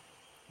afraid.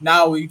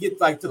 Now, when you get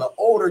like to the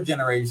older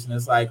generation,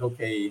 it's like,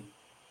 okay,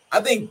 I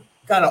think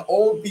kind of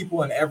old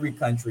people in every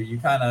country, you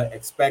kind of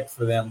expect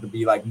for them to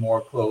be like more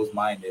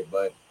closed-minded.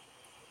 But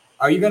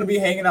are you going to be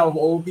hanging out with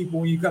old people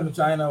when you come to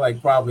China?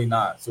 Like probably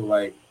not. So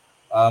like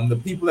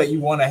the people that you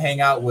want to hang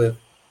out with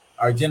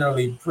are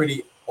generally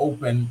pretty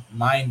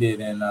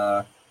open-minded, and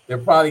they're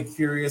probably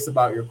curious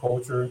about your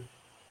culture.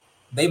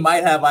 They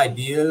might have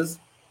ideas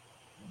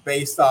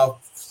based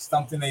off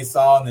something they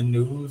saw in the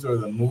news or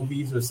the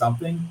movies or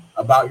something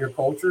about your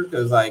culture,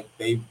 because like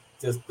they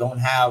just don't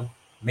have.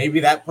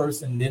 Maybe that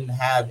person didn't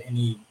have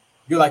any.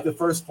 You're like the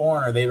first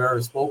foreigner they've ever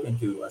spoken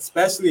to,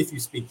 especially if you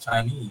speak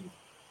Chinese.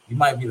 You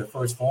might be the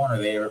first foreigner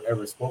they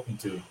ever spoken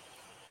to.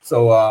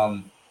 So,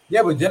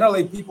 yeah, but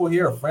generally people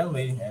here are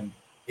friendly. And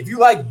if you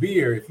like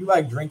beer, if you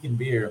like drinking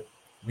beer,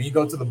 when you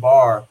go to the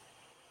bar,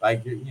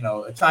 like,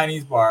 a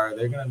Chinese bar,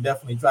 they're going to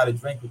definitely try to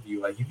drink with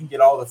you. Like you can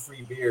get all the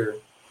free beer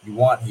you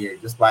want here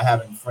just by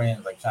having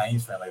friends, like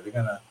Chinese friends. Like they're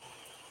going to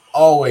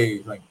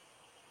always like.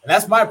 And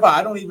that's my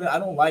part. I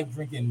don't like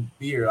drinking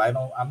beer.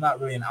 I'm not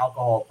really an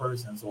alcohol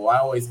person. So I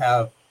always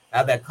have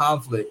that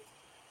conflict.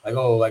 I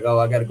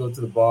got to go to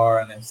the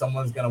bar, and then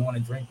someone's going to want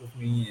to drink with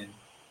me, and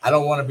I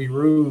don't want to be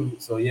rude.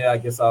 So yeah, I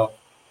guess I'll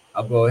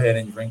go ahead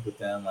and drink with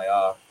them. Like,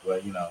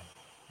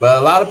 but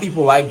a lot of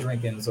people like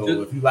drinking. So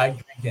if you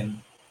like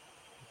drinking,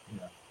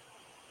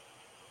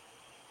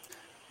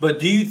 But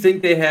do you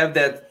think they have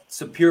that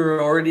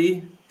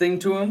superiority thing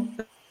to them?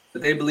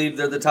 That they believe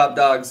they're the top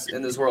dogs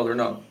in this world, or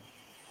no?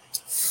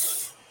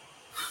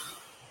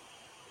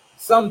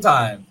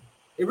 Sometimes.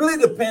 It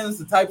really depends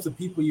the types of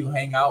people you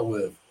hang out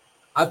with.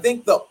 I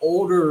think the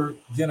older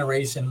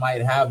generation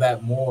might have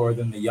that more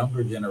than the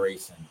younger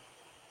generation.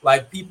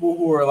 Like people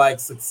who are like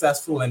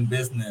successful in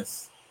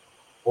business,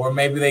 or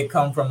maybe they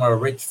come from a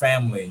rich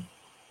family.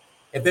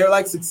 If they're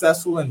like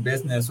successful in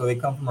business or they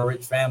come from a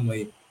rich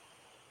family,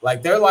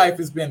 like their life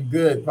has been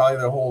good probably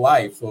their whole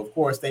life. So of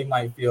course they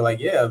might feel like,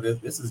 yeah,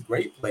 this is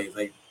great place.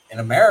 Like in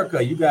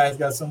America, you guys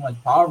got so much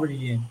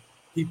poverty and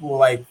people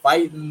like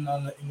fighting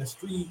in the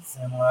streets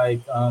and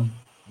like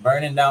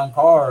burning down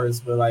cars.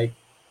 But like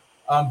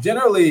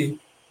generally,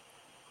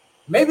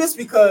 maybe it's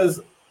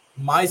because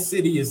my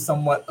city is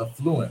somewhat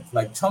affluent.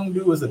 Like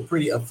Chengdu is a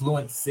pretty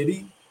affluent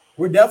city.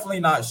 We're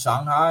definitely not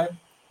Shanghai,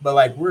 but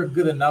like we're a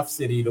good enough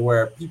city to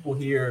where people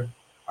here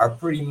are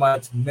pretty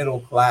much middle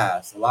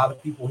class. A lot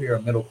of people here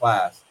are middle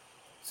class.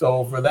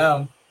 So for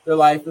them, their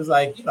life is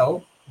like,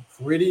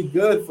 pretty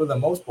good for the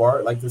most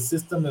part. Like the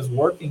system is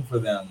working for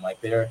them.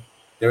 Like they're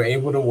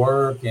able to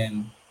work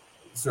and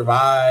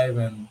survive,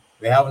 and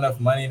they have enough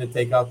money to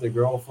take out their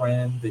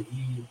girlfriend to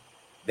eat.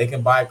 They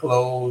can buy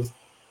clothes.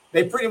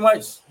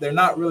 They're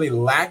not really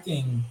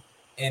lacking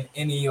in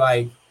any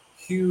like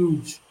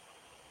huge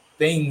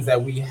things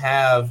that we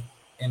have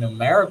in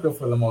America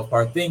for the most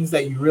part, things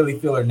that you really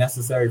feel are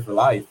necessary for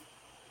life.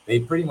 They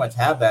pretty much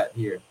have that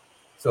here.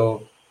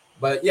 So,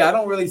 but yeah, I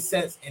don't really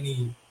sense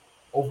any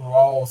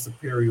overall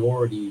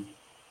superiority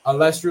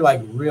unless you're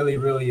like really,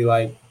 really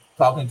like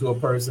talking to a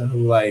person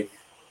who like,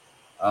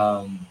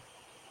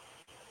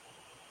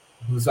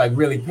 who's like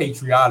really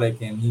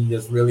patriotic and he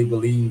just really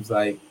believes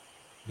like,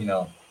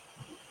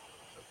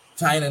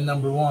 China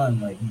number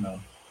one, like,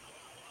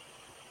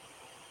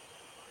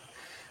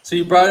 So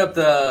you brought up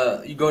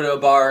you go to a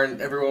bar and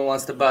everyone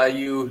wants to buy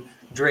you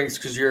drinks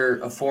because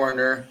you're a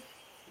foreigner.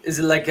 Is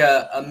it like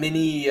a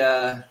mini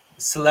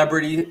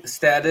celebrity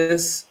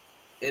status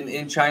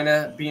in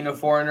China being a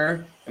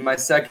foreigner? And my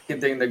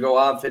second thing to go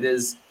off it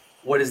is,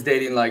 what is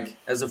dating like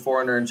as a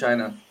foreigner in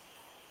China?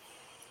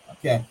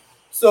 Okay,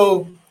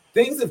 so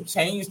things have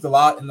changed a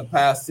lot in the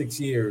past 6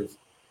 years.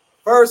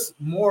 First,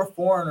 more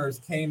foreigners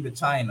came to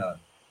China,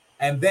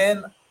 and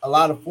then a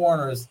lot of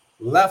foreigners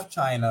left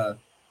China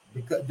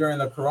because during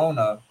the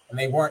corona and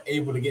they weren't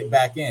able to get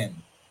back in.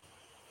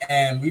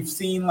 And we've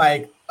seen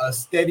like a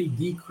steady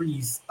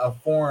decrease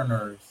of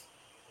foreigners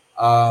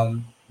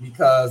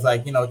because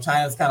like,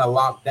 China's kind of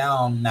locked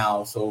down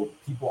now, so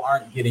people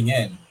aren't getting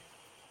in.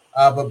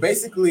 But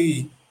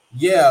basically,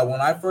 yeah,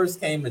 when I first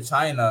came to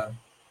China,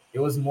 it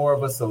was more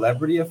of a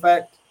celebrity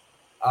effect,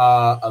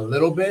 a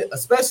little bit,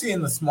 especially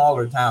in the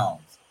smaller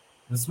towns.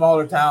 In the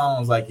smaller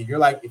towns, like if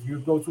you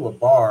go to a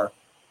bar,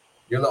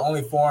 you're the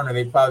only foreigner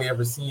they've probably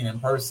ever seen in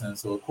person.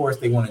 So, of course,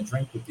 they want to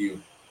drink with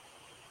you.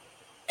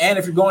 And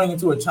if you're going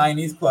into a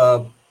Chinese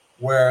club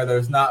where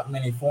there's not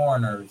many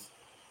foreigners,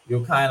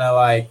 you'll kind of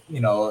like,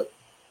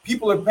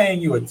 people are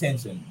paying you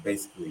attention,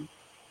 basically.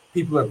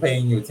 People are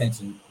paying you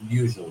attention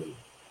usually.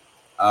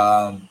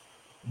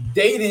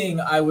 Dating,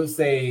 I would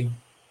say,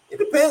 it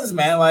depends,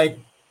 man. Like,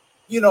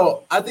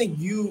 I think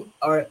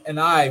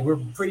we're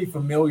pretty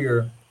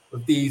familiar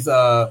with these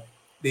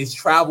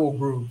travel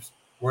groups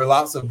where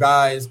lots of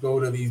guys go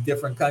to these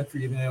different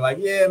countries and they're like,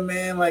 yeah,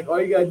 man, like all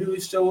you gotta do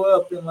is show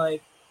up and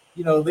like,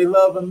 they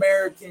love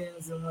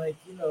Americans and like,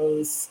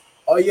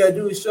 all you gotta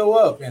do is show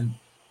up. And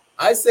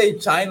I say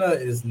China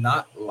is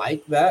not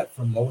like that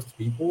for most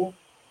people.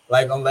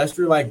 Like, unless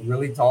you're like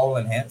really tall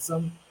and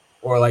handsome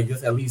or like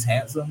just at least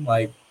handsome,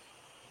 like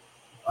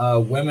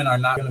women are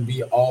not gonna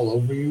be all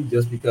over you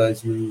just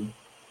because you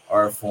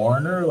are a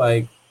foreigner.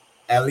 Like,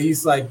 at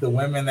least like the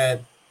women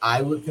that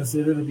I would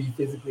consider to be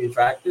physically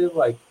attractive,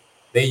 like,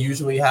 they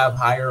usually have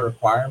higher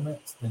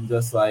requirements than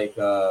just like,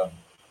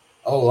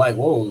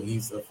 whoa,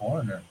 he's a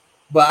foreigner.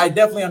 But I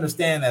definitely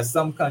understand that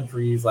some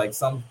countries, like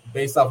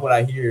based off what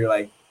I hear,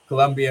 like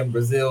Colombia and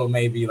Brazil,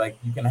 maybe like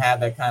you can have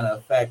that kind of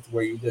effect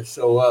where you just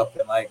show up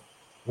and like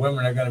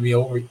women are going to be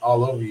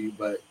all over you.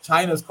 But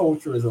China's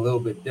culture is a little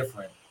bit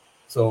different.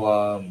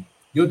 So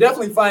you'll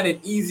definitely find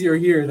it easier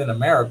here than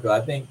America. I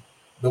think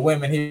the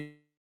women here have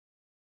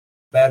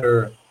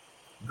better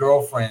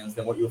girlfriends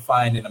than what you'll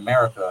find in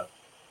America.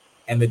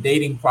 And the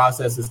dating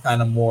process is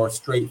kind of more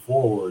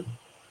straightforward.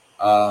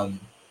 But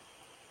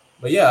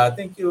yeah, I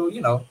think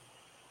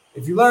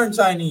if you learn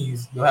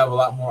Chinese, you'll have a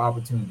lot more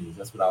opportunities.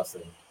 That's what I'll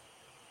say.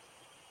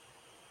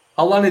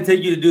 How long did it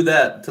take you to do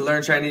that, to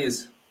learn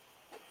Chinese?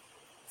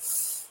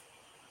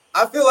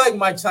 I feel like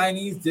my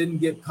Chinese didn't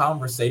get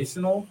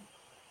conversational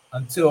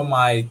until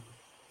my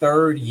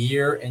 3rd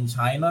year in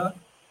China.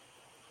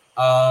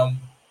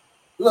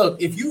 Look,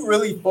 if you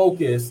really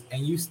focus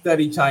and you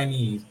study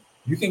Chinese,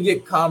 you can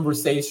get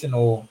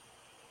conversational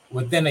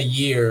within a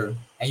year,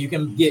 and you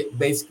can get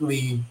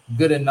basically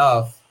good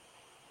enough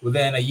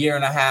within a year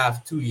and a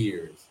half, 2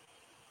 years.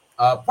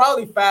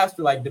 Probably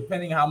faster, like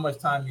depending how much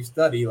time you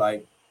study.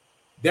 Like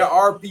there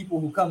are people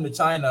who come to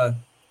China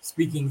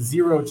speaking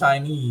zero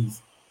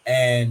Chinese,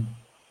 and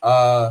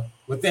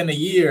within a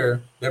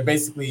year they're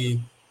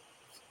basically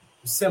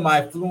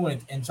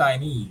semi-fluent in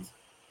Chinese.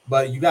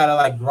 But you gotta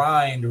like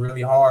grind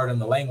really hard in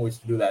the language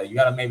to do that. You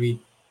gotta maybe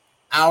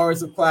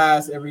hours of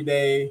class every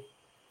day,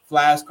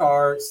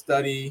 flashcards,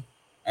 study,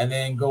 and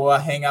then go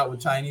out hang out with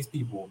Chinese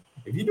people.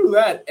 If you do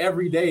that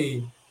every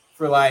day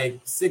for like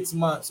 6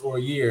 months or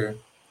a year,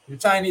 your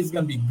Chinese is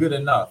gonna be good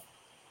enough.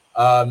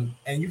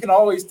 And you can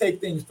always take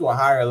things to a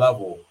higher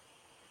level.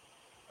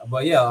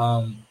 But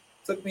yeah,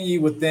 took me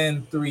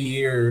within 3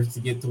 years to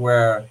get to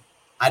where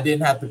I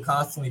didn't have to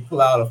constantly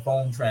pull out a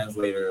phone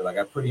translator. Like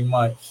I pretty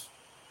much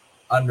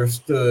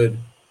understood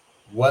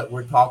what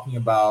we're talking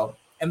about.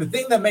 And the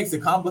thing that makes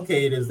it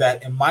complicated is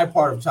that in my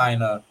part of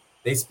China,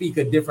 they speak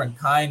a different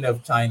kind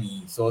of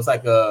Chinese. So it's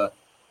like a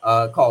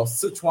called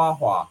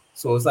Sichuanhua.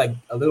 So it's like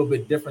a little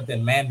bit different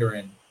than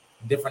Mandarin,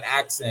 different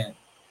accent,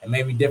 and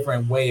maybe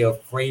different way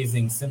of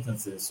phrasing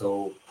sentences.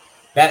 So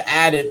that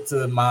added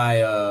to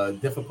my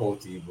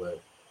difficulty. But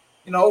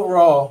you know,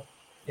 overall,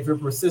 if you're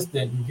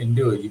persistent, you can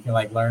do it. You can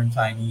like learn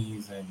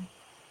Chinese and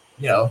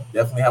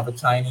definitely have a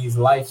Chinese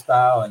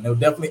lifestyle, and they'll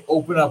definitely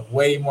open up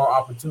way more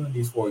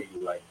opportunities for you.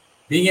 Like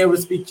being able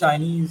to speak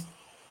Chinese,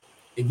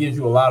 it gives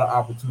you a lot of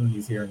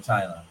opportunities here in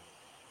China.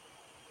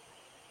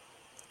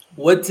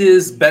 What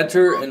is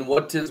better and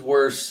what is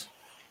worse,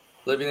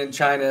 living in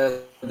China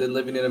than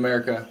living in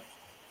America?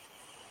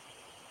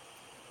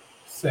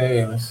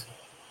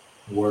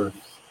 Worse.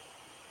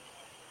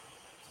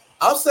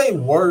 I'll say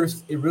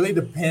worse. It really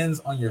depends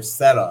on your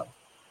setup.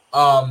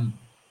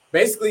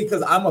 Basically,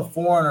 because I'm a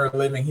foreigner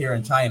living here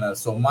in China,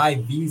 so my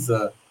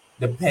visa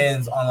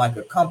depends on like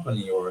a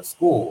company or a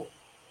school.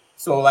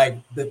 So like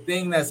the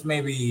thing that's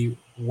maybe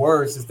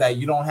worse is that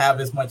you don't have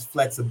as much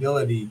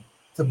flexibility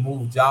to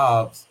move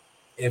jobs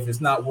if it's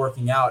not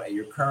working out at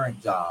your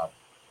current job.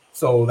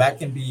 So that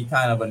can be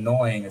kind of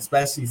annoying,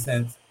 especially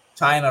since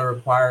China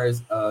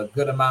requires a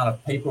good amount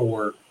of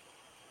paperwork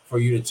for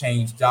you to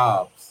change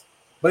jobs.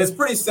 But it's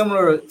pretty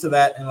similar to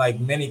that in like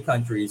many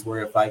countries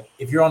where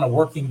if you're on a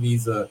working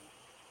visa,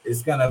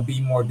 it's gonna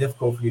be more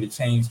difficult for you to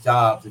change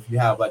jobs if you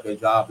have like a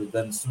job that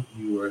doesn't suit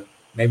you, or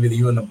maybe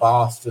you and the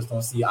boss just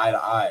don't see eye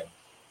to eye.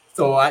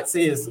 So I'd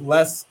say it's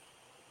less.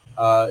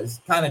 It's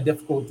kind of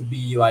difficult to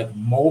be like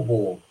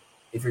mobile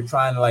if you're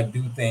trying to like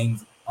do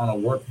things on a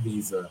work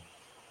visa.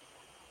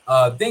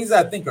 Things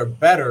that I think are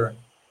better.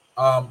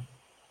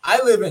 I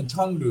live in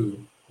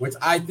Chengdu, which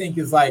I think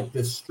is like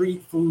the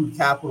street food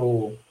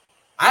capital.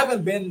 I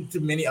haven't been to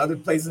many other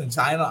places in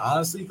China,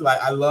 honestly, because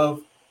I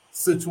love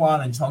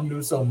Sichuan and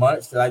Chengdu so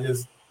much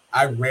that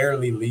I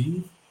rarely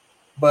leave.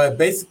 But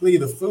basically,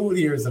 the food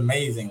here is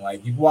amazing.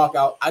 Like you walk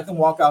out, I can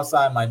walk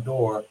outside my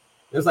door.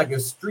 There's like a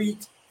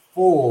street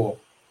full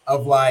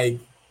of like,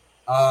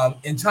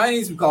 in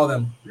Chinese we call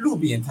them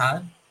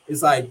lubiantan.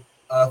 It's like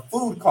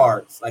food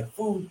carts, like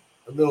food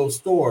little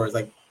stores,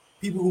 like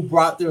people who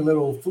brought their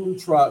little food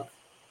truck,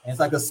 and it's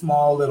like a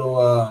small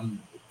little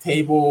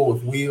table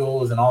with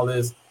wheels and all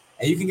this,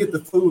 and you can get the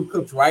food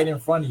cooked right in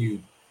front of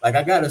you. Like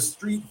I got a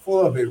street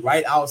full of it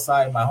right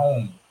outside my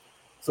home.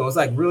 So it's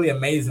like really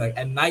amazing. Like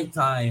at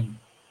nighttime,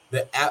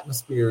 the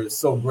atmosphere is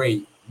so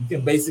great. You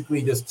can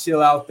basically just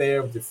chill out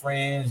there with your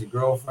friends, your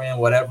girlfriend,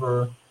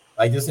 whatever,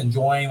 like just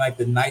enjoying like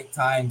the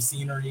nighttime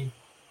scenery.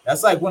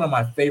 That's like one of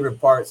my favorite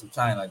parts of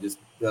China, just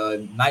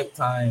the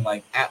nighttime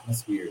like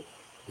atmosphere.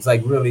 It's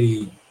like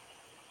really,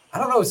 I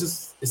don't know,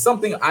 it's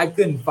something I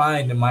couldn't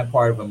find in my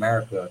part of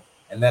America,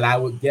 and that I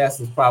would guess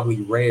is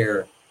probably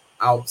rare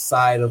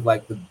outside of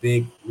like the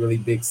really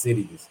big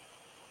cities.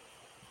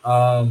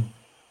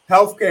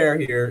 Healthcare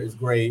here is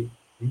great.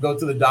 You go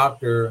to the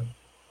doctor,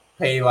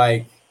 pay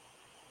like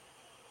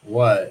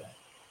what?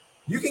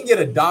 You can get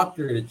a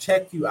doctor to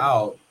check you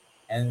out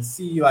and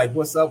see like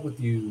what's up with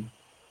you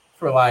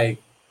for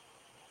like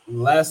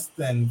less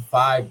than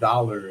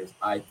 $5,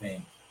 I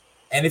think.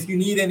 And if you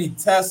need any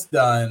tests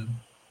done,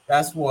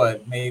 that's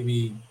what,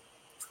 maybe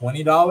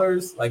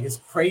 $20? Like it's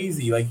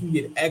crazy. Like you can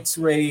get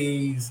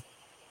x-rays,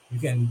 you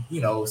can,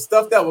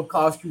 stuff that would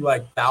cost you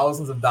like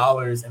thousands of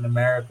dollars in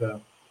America,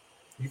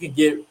 you can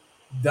get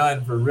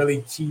done for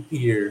really cheap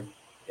here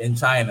in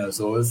China.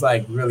 So it's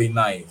like really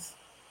nice.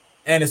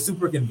 And it's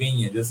super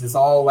convenient. It's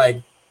all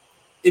like,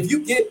 if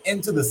you get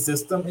into the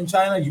system in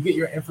China, you get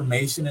your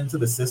information into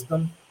the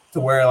system to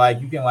where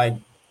like you can like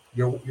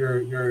you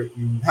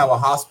have a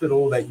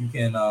hospital that you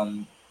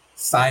can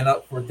sign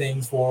up for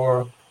things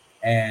for,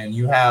 and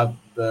you have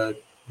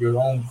your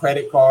own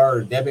credit card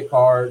or debit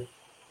card,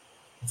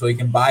 so you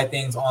can buy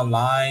things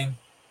online.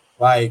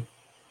 Like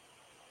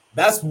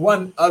that's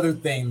one other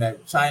thing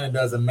that China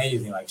does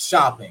amazing, like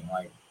shopping.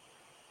 Like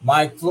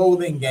my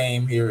clothing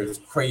game here is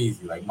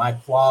crazy. Like my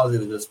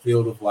closet is just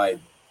filled with like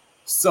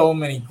so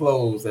many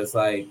clothes. That's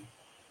like,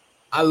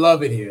 I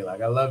love it here.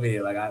 Like I love it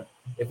here. Like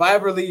if I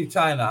ever leave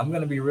China, I'm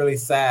gonna be really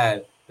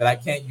sad that I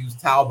can't use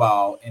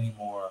Taobao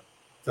anymore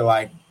to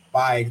like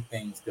buy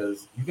things,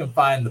 because you can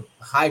find the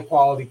high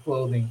quality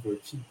clothing for a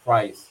cheap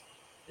price.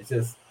 It's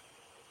just,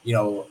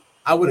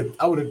 I would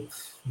have,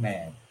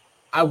 man,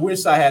 I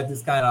wish I had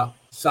this kind of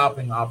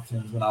shopping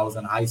options when I was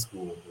in high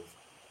school.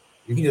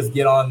 You can just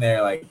get on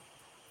there like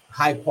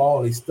high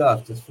quality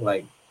stuff just for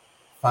like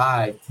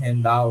 $5,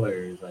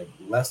 $10, like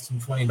less than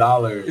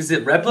 $20. Is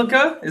it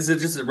replica? Is it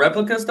just a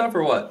replica stuff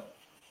or what?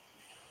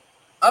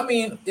 I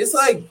mean, it's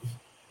like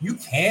you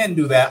can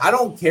do that. I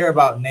don't care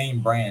about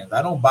name brands.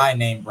 I don't buy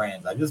name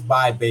brands. I just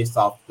buy based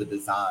off the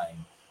design.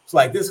 So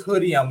like this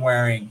hoodie I'm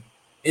wearing,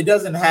 it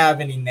doesn't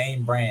have any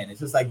name brand. It's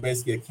just like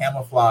basically a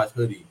camouflage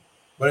hoodie,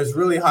 but it's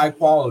really high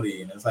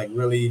quality and it's like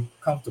really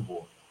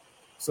comfortable.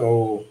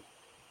 So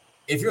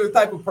if you're the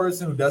type of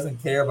person who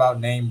doesn't care about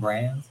name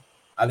brands,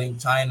 I think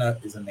China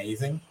is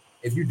amazing.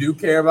 If you do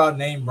care about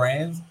name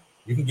brands,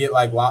 you can get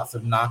like lots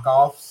of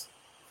knockoffs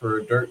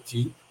for dirt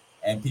cheap,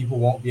 and people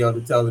won't be able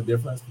to tell the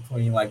difference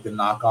between like the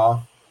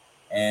knockoff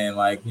and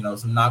like, you know,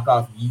 some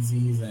knockoff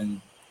Yeezys and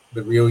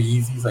the real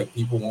Yeezys. Like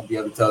people won't be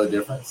able to tell the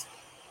difference.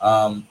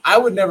 I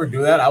would never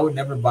do that. I would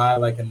never buy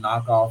like a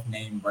knockoff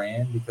name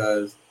brand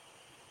because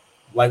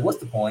like, what's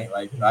the point?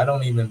 Like, you know, I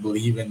don't even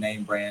believe in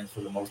name brands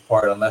for the most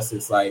part, unless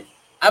it's like,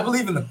 I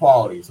believe in the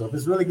quality. So if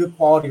it's really good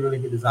quality, really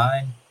good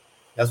design,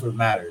 that's what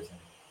matters.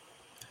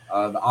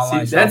 The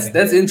online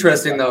that's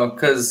interesting though,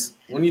 because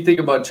when you think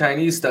about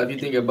Chinese stuff, you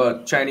think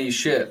about Chinese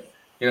shit.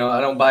 You know,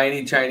 I don't buy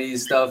any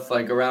Chinese stuff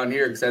like around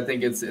here because I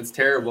think it's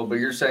terrible. But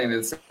you're saying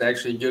it's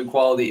actually good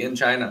quality in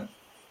China.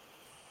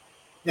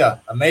 Yeah,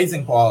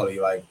 amazing quality.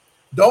 Like,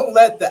 don't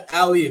let the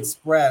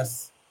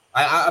AliExpress.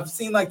 I've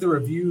seen like the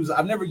reviews.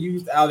 I've never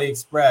used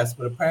AliExpress,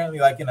 but apparently,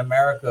 like in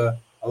America,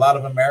 a lot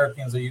of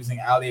Americans are using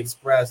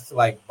AliExpress to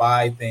like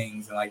buy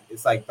things, and like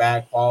it's like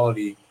bad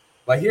quality.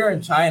 But here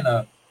in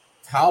China,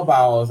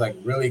 Taobao is like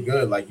really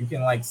good. Like you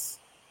can like,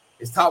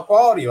 it's top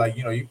quality. Like,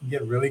 you know, you can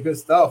get really good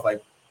stuff.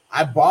 Like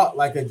I bought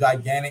like a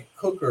gigantic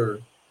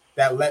cooker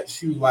that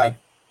lets you like,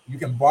 you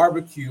can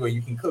barbecue and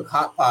you can cook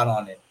hot pot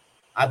on it.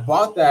 I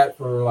bought that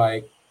for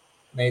like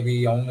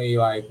maybe only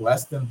like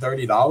less than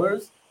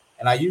 $30.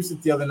 And I used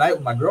it the other night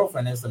with my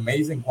girlfriend. It's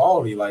amazing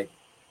quality. Like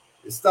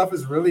this stuff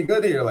is really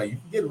good here. Like you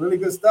can get really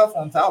good stuff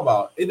on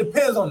Taobao. It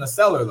depends on the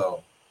seller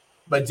though.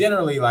 But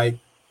generally like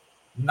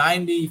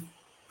 90%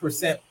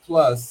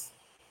 plus,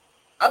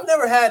 I've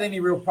never had any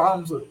real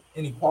problems with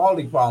any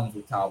quality problems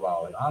with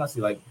Taobao. Like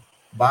honestly, like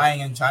buying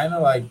in China,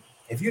 like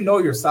if you know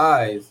your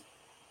size,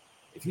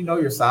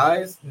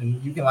 then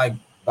you can like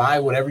buy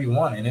whatever you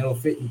want and it'll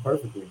fit you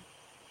perfectly.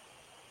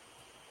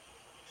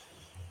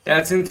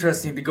 That's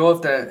interesting to go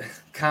off that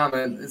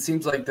comment. It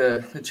seems like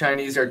the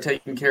Chinese are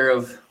taking care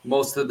of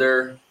most of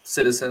their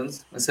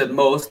citizens. I said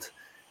most,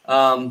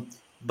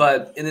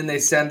 but and then they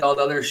send all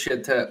the other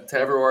shit to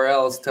everywhere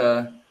else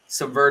to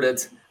subvert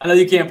it. I know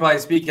you can't probably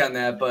speak on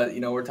that, but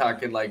you know we're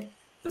talking like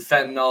the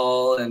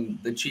fentanyl and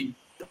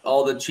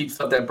all the cheap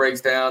stuff that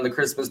breaks down, the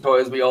Christmas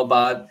toys we all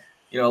bought,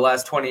 you know,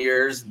 last 20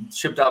 years,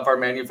 shipped off our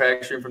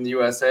manufacturing from the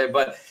USA.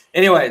 But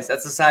anyways,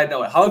 that's a side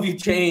note. How have you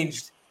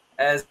changed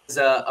as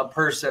a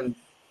person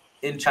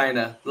in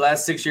China the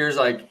last 6 years?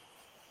 Like,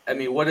 I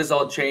mean, what has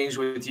all changed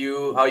with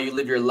you, how you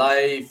live your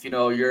life, you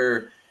know,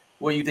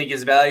 what you think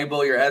is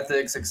valuable, your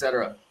ethics,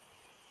 etc.?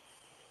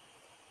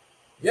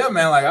 Yeah,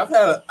 man,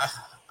 like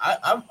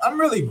I'm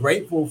really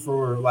grateful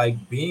for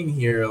like being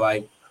here.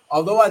 Like,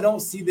 although I don't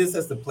see this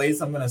as the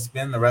place I'm going to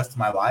spend the rest of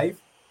my life,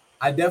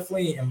 I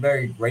definitely am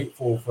very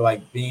grateful for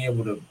like being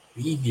able to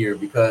be here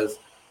because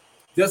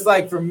just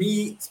like for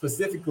me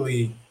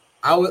specifically,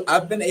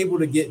 I've been able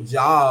to get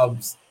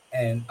jobs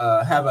and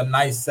have a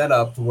nice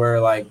setup to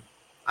where like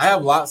I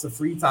have lots of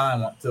free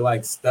time to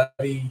like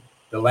study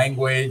the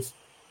language,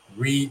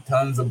 read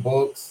tons of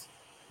books,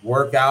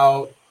 work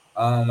out.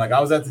 Like I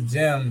was at the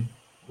gym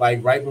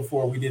like right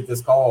before we did this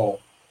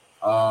call.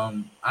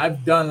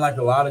 I've done like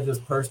a lot of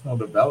just personal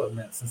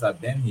development since I've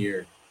been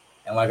here,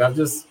 and like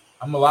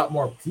I'm a lot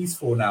more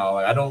peaceful now.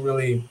 Like I don't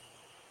really,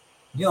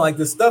 you know, like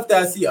the stuff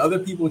that I see other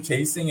people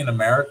chasing in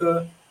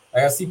America.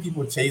 Like I see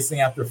people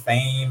chasing after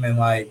fame and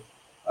like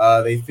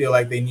they feel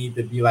like they need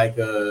to be like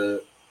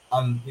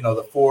on you know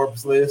the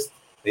Forbes list.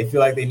 They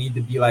feel like they need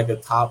to be like a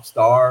top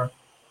star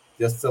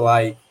just to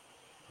like,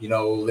 you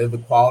know, live the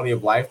quality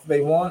of life that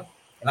they want.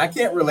 And I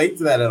can't relate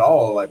to that at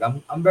all. Like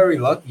I'm very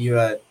lucky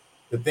that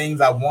the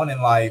things I want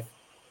in life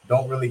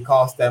don't really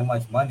cost that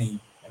much money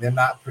and they're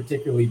not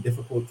particularly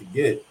difficult to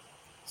get.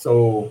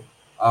 So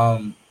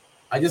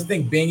I just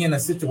think being in a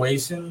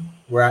situation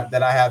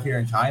that I have here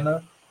in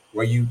China,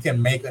 where you can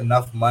make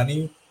enough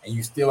money and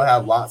you still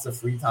have lots of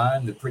free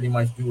time to pretty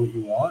much do what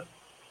you want,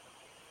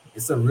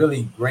 it's a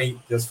really great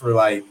just for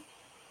like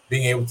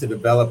being able to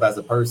develop as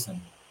a person.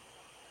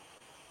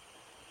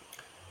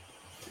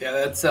 Yeah,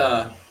 that's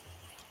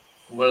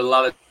what a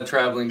lot of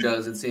traveling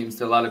does. It seems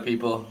to a lot of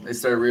people. They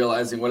start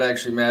realizing what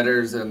actually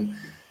matters and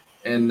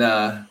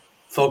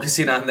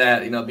focusing on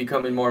that, you know,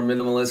 becoming more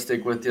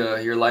minimalistic with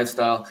your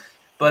lifestyle.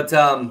 But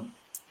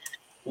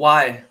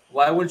why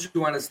wouldn't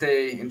you want to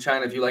stay in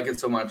China if you like it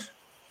so much?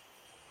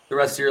 The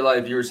rest of your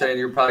life, you were saying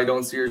you probably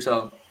don't see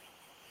yourself.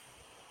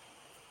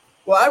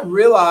 Well, I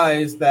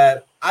realized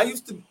that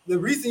the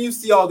reason you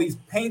see all these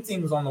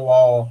paintings on the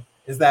wall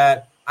is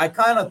that I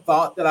kind of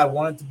thought that I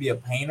wanted to be a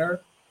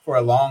painter, for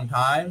a long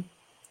time.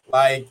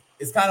 Like,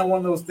 it's kind of one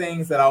of those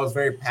things that I was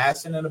very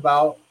passionate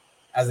about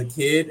as a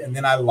kid, and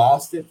then I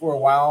lost it for a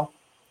while.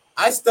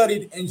 I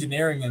studied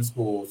engineering in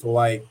school, so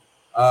like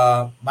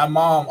my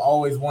mom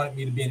always wanted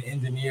me to be an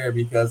engineer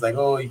because like,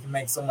 oh, you can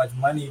make so much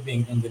money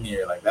being an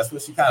engineer. Like that's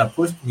what she kind of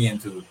pushed me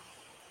into.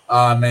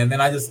 And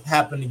then I just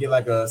happened to get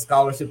like a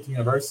scholarship to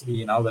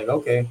university, and I was like,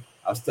 okay,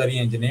 I'll study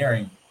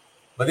engineering.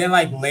 But then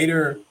like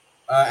later,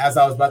 as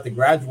I was about to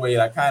graduate,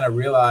 I kind of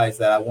realized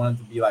that I wanted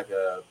to be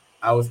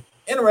I was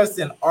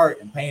interested in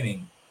art and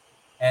painting,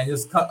 and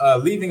just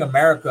leaving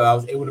America, I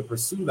was able to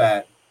pursue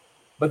that.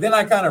 But then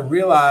I kind of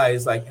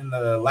realized, like in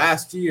the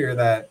last year,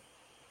 that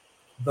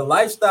the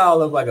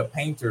lifestyle of like a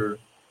painter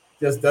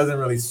just doesn't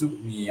really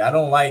suit me. I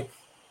don't like.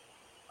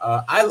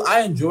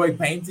 I enjoy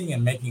painting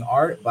and making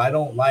art, but I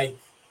don't like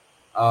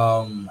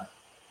the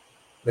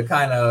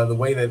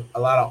way that a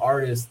lot of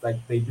artists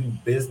like they do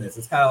business.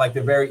 It's kind of like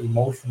they're very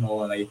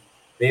emotional and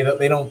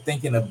they don't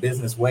think in a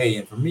business way.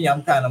 And for me,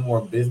 I'm kind of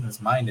more business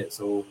minded.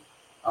 So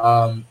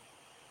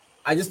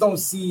I just don't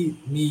see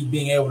me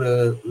being able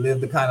to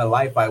live the kind of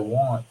life I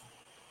want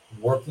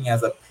working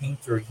as a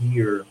painter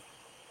here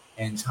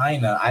in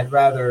China. I'd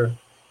rather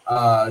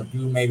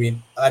do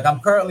maybe like I'm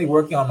currently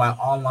working on my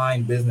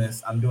online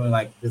business. I'm doing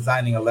like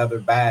designing a leather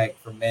bag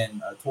for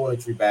men, a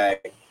toiletry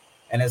bag.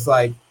 And it's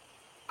like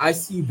I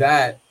see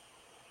that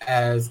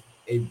as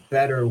a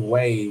better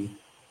way.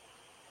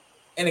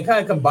 And it kind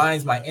of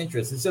combines my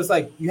interests. It's just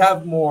like you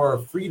have more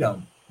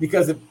freedom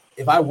because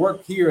if I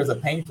work here as a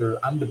painter,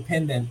 I'm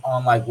dependent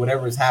on like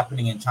whatever is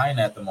happening in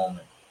China at the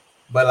moment.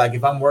 But like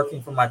if I'm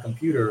working from my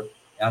computer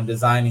and I'm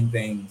designing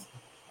things,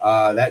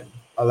 that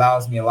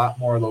allows me a lot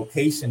more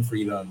location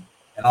freedom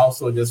and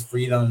also just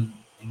freedom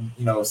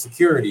and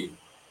security.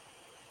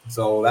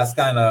 So that's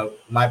kind of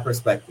my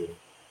perspective.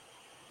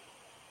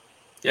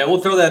 Yeah,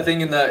 we'll throw that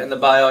thing in the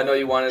bio. I know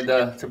you wanted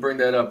to bring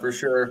that up for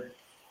sure.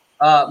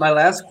 My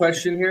last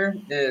question here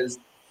is,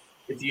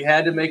 if you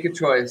had to make a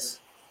choice,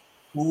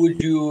 who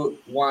would you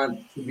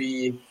want to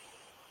be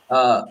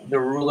the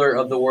ruler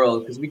of the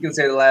world? Because we can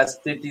say the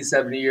last 50,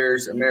 70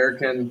 years,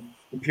 American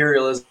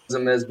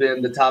imperialism has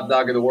been the top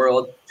dog of the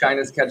world.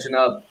 China's catching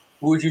up.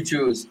 Who would you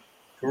choose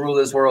to rule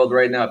this world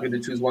right now if you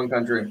had to choose one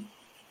country?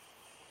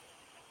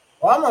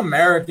 Well, I'm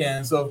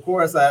American, so of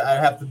course I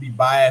have to be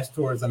biased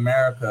towards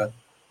America.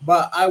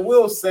 But I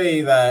will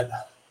say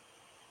that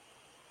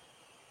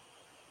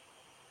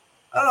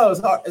I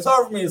don't know. It's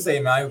hard for me to say,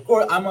 man. Of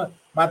course,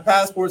 my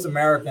passport's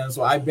American,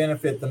 so I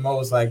benefit the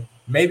most. Like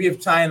maybe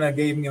if China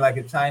gave me like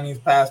a Chinese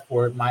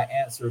passport, my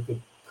answer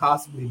could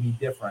possibly be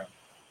different.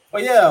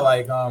 But yeah,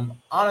 like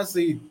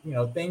honestly,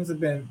 things have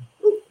been.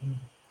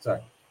 Sorry.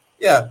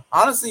 Yeah,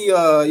 honestly,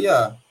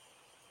 yeah.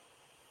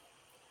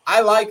 I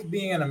like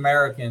being an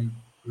American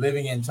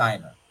living in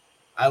China.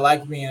 I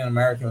like being an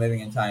American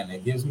living in China.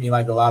 It gives me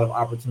like a lot of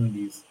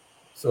opportunities,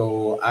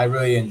 so I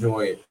really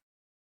enjoy it.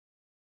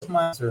 That's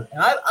my answer.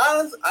 And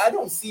I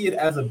don't see it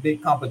as a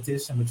big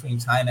competition between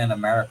China and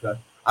America.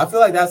 I feel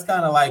like that's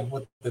kind of like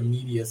what the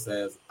media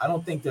says. I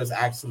don't think they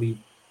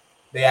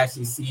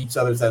actually see each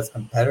other as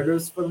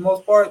competitors for the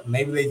most part.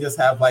 Maybe they just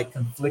have like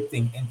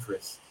conflicting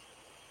interests.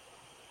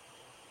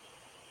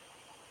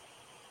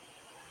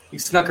 You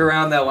snuck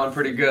around that one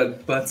pretty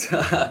good, but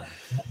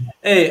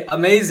hey,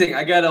 amazing.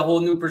 I got a whole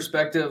new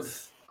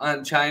perspective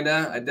on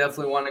China. I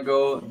definitely want to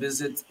go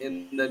visit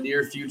in the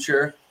near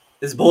future.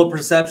 This Bold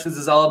Perceptions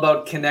is all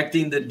about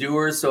connecting the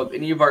doers. So if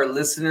any of our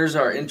listeners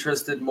are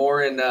interested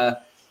more in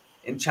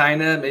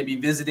China, maybe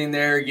visiting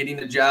there, getting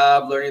a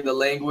job, learning the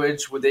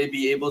language, would they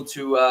be able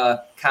to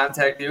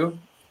contact you?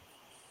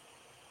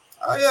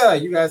 Oh yeah,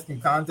 you guys can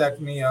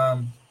contact me.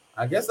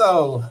 I guess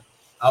I'll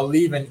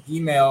leave an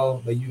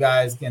email that you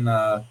guys can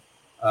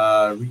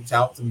reach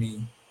out to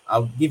me.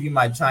 I'll give you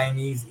my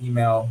Chinese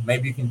email.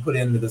 Maybe you can put it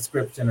in the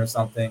description or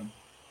something,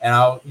 and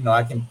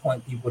I can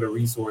point people to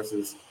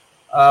resources.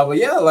 But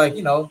yeah, like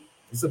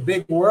it's a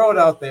big world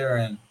out there,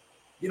 and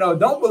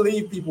don't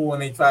believe people when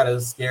they try to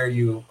scare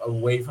you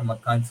away from a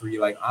country.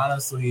 Like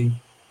honestly,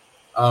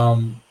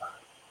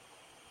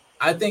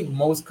 I think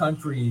most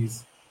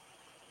countries,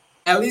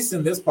 at least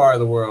in this part of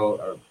the world,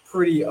 are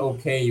pretty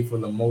okay for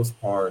the most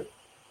part.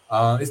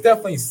 It's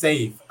definitely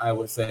safe, I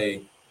would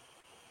say.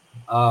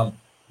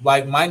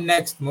 Like my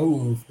next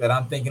move that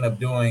I'm thinking of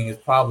doing is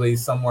probably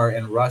somewhere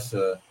in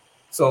Russia.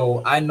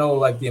 So I know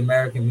like the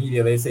American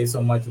media, they say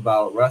so much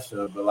about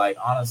Russia, but like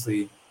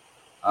honestly,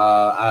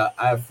 I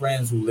have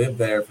friends who live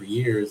there for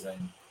years,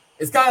 and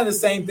it's kind of the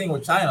same thing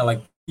with China.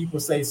 Like people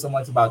say so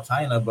much about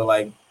China, but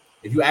like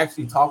if you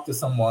actually talk to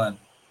someone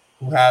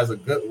who has a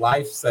good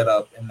life set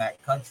up in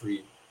that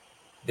country,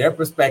 their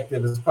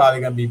perspective is probably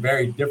going to be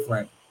very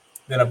different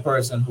than a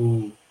person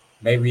who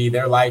maybe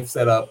their life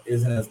setup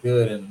isn't as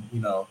good. And,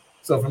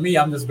 so for me,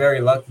 I'm just very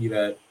lucky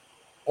that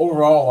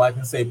overall I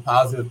can say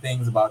positive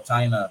things about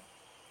China.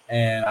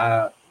 And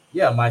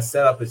my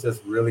setup is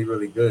just really,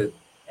 really good.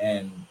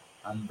 And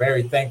I'm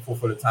very thankful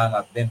for the time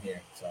I've been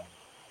here. So.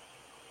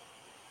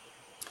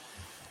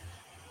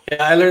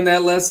 Yeah, I learned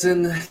that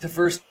lesson the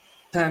first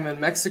time in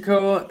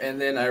Mexico, and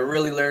then I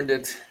really learned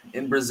it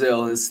in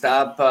Brazil. Is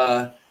stop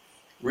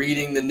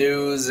reading the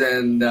news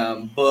and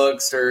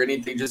books or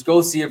anything. Just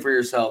go see it for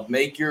yourself.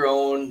 Make your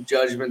own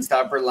judgment.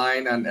 Stop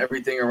relying on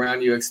everything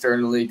around you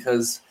externally,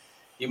 because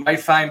you might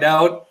find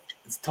out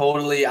it's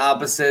totally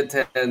opposite,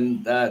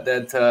 and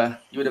that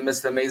you would have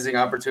missed an amazing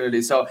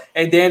opportunity. So,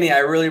 hey, Danny, I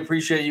really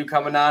appreciate you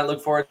coming on.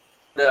 Look forward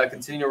to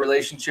continuing a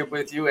relationship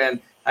with you, and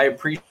I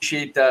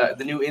appreciate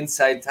the new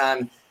insight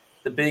on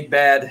the big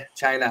bad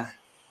China.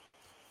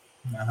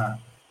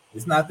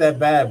 It's not that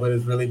bad, but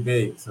it's really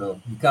big. So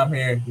you come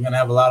here, you're going to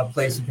have a lot of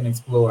places you can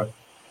explore.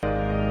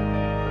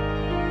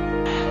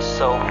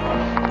 So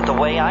the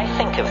way I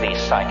think of these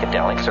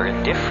psychedelics, or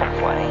a different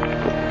way,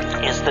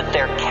 is that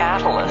they're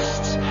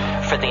catalysts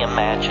for the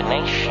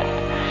imagination.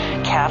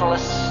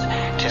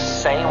 Catalysts to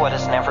say what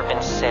has never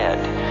been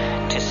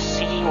said, to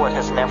see what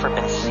has never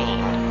been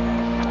seen,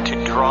 to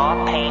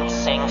draw, paint,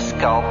 sing,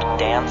 sculpt,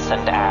 dance,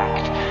 and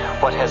act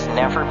what has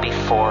never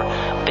before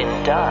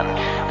been done,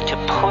 to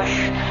push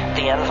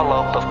the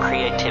envelope of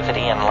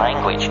creativity and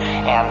language.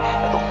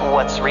 And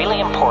what's really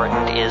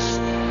important is,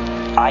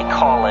 I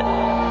call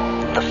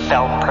it the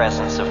felt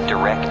presence of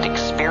direct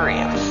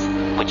experience,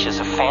 which is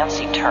a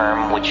fancy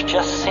term which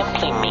just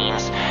simply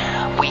means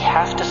we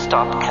have to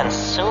stop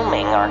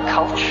consuming our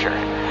culture.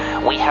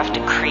 We have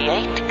to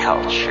create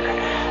culture.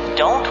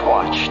 Don't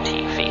watch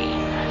TV.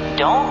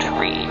 Don't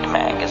read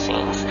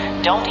magazines.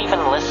 Don't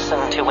even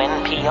listen to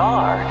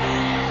NPR.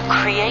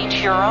 Create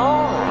your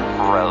own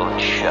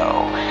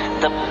roadshow.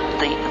 The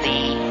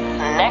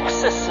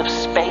nexus of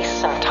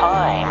space and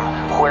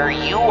time where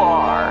you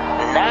are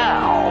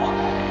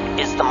now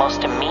is the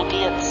most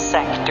immediate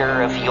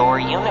sector of your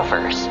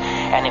universe.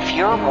 And if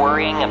you're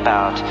worrying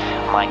about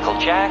Michael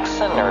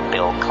Jackson or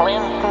Bill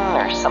Clinton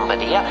or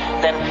somebody else,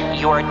 then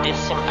you're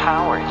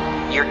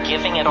disempowered. You're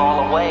giving it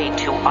all away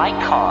to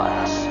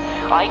icons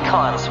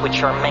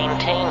which are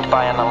maintained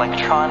by an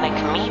electronic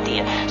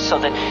media, so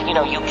that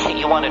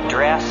you want to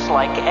dress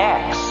like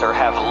X or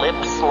have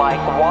lips like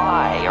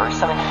Y or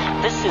something.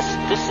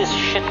 This is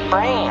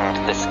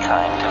shit-brained, this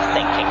kind of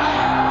thinking.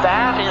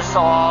 That is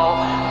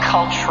all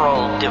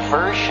cultural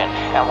diversion,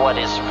 and what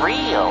is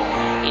real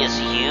is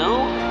you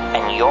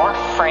and your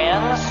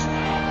friends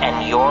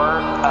and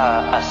your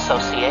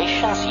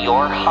associations,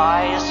 your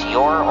highs,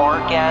 your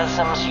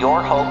orgasms,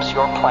 your hopes,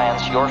 your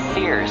plans, your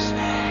fears.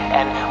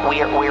 And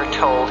we're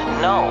told,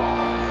 no,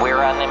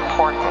 we're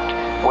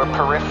unimportant, we're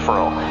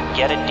peripheral,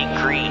 get a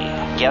degree,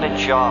 get a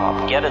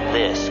job, get a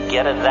this,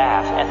 get a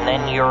that, and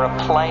then you're a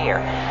player.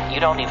 You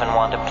don't even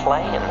want to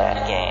play in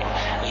that game.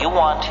 You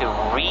want to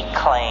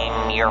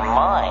reclaim your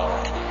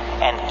mind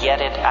and get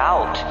it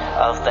out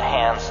of the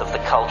hands of the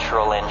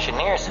cultural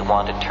engineers who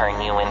want to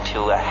turn you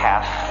into a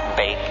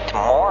half-baked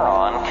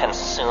moron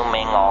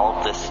consuming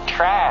all this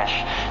trash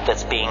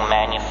that's being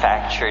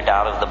manufactured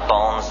out of the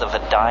bones of a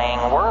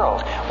dying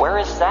world. Where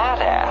is that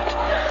at?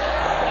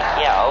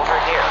 Yeah, over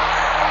here.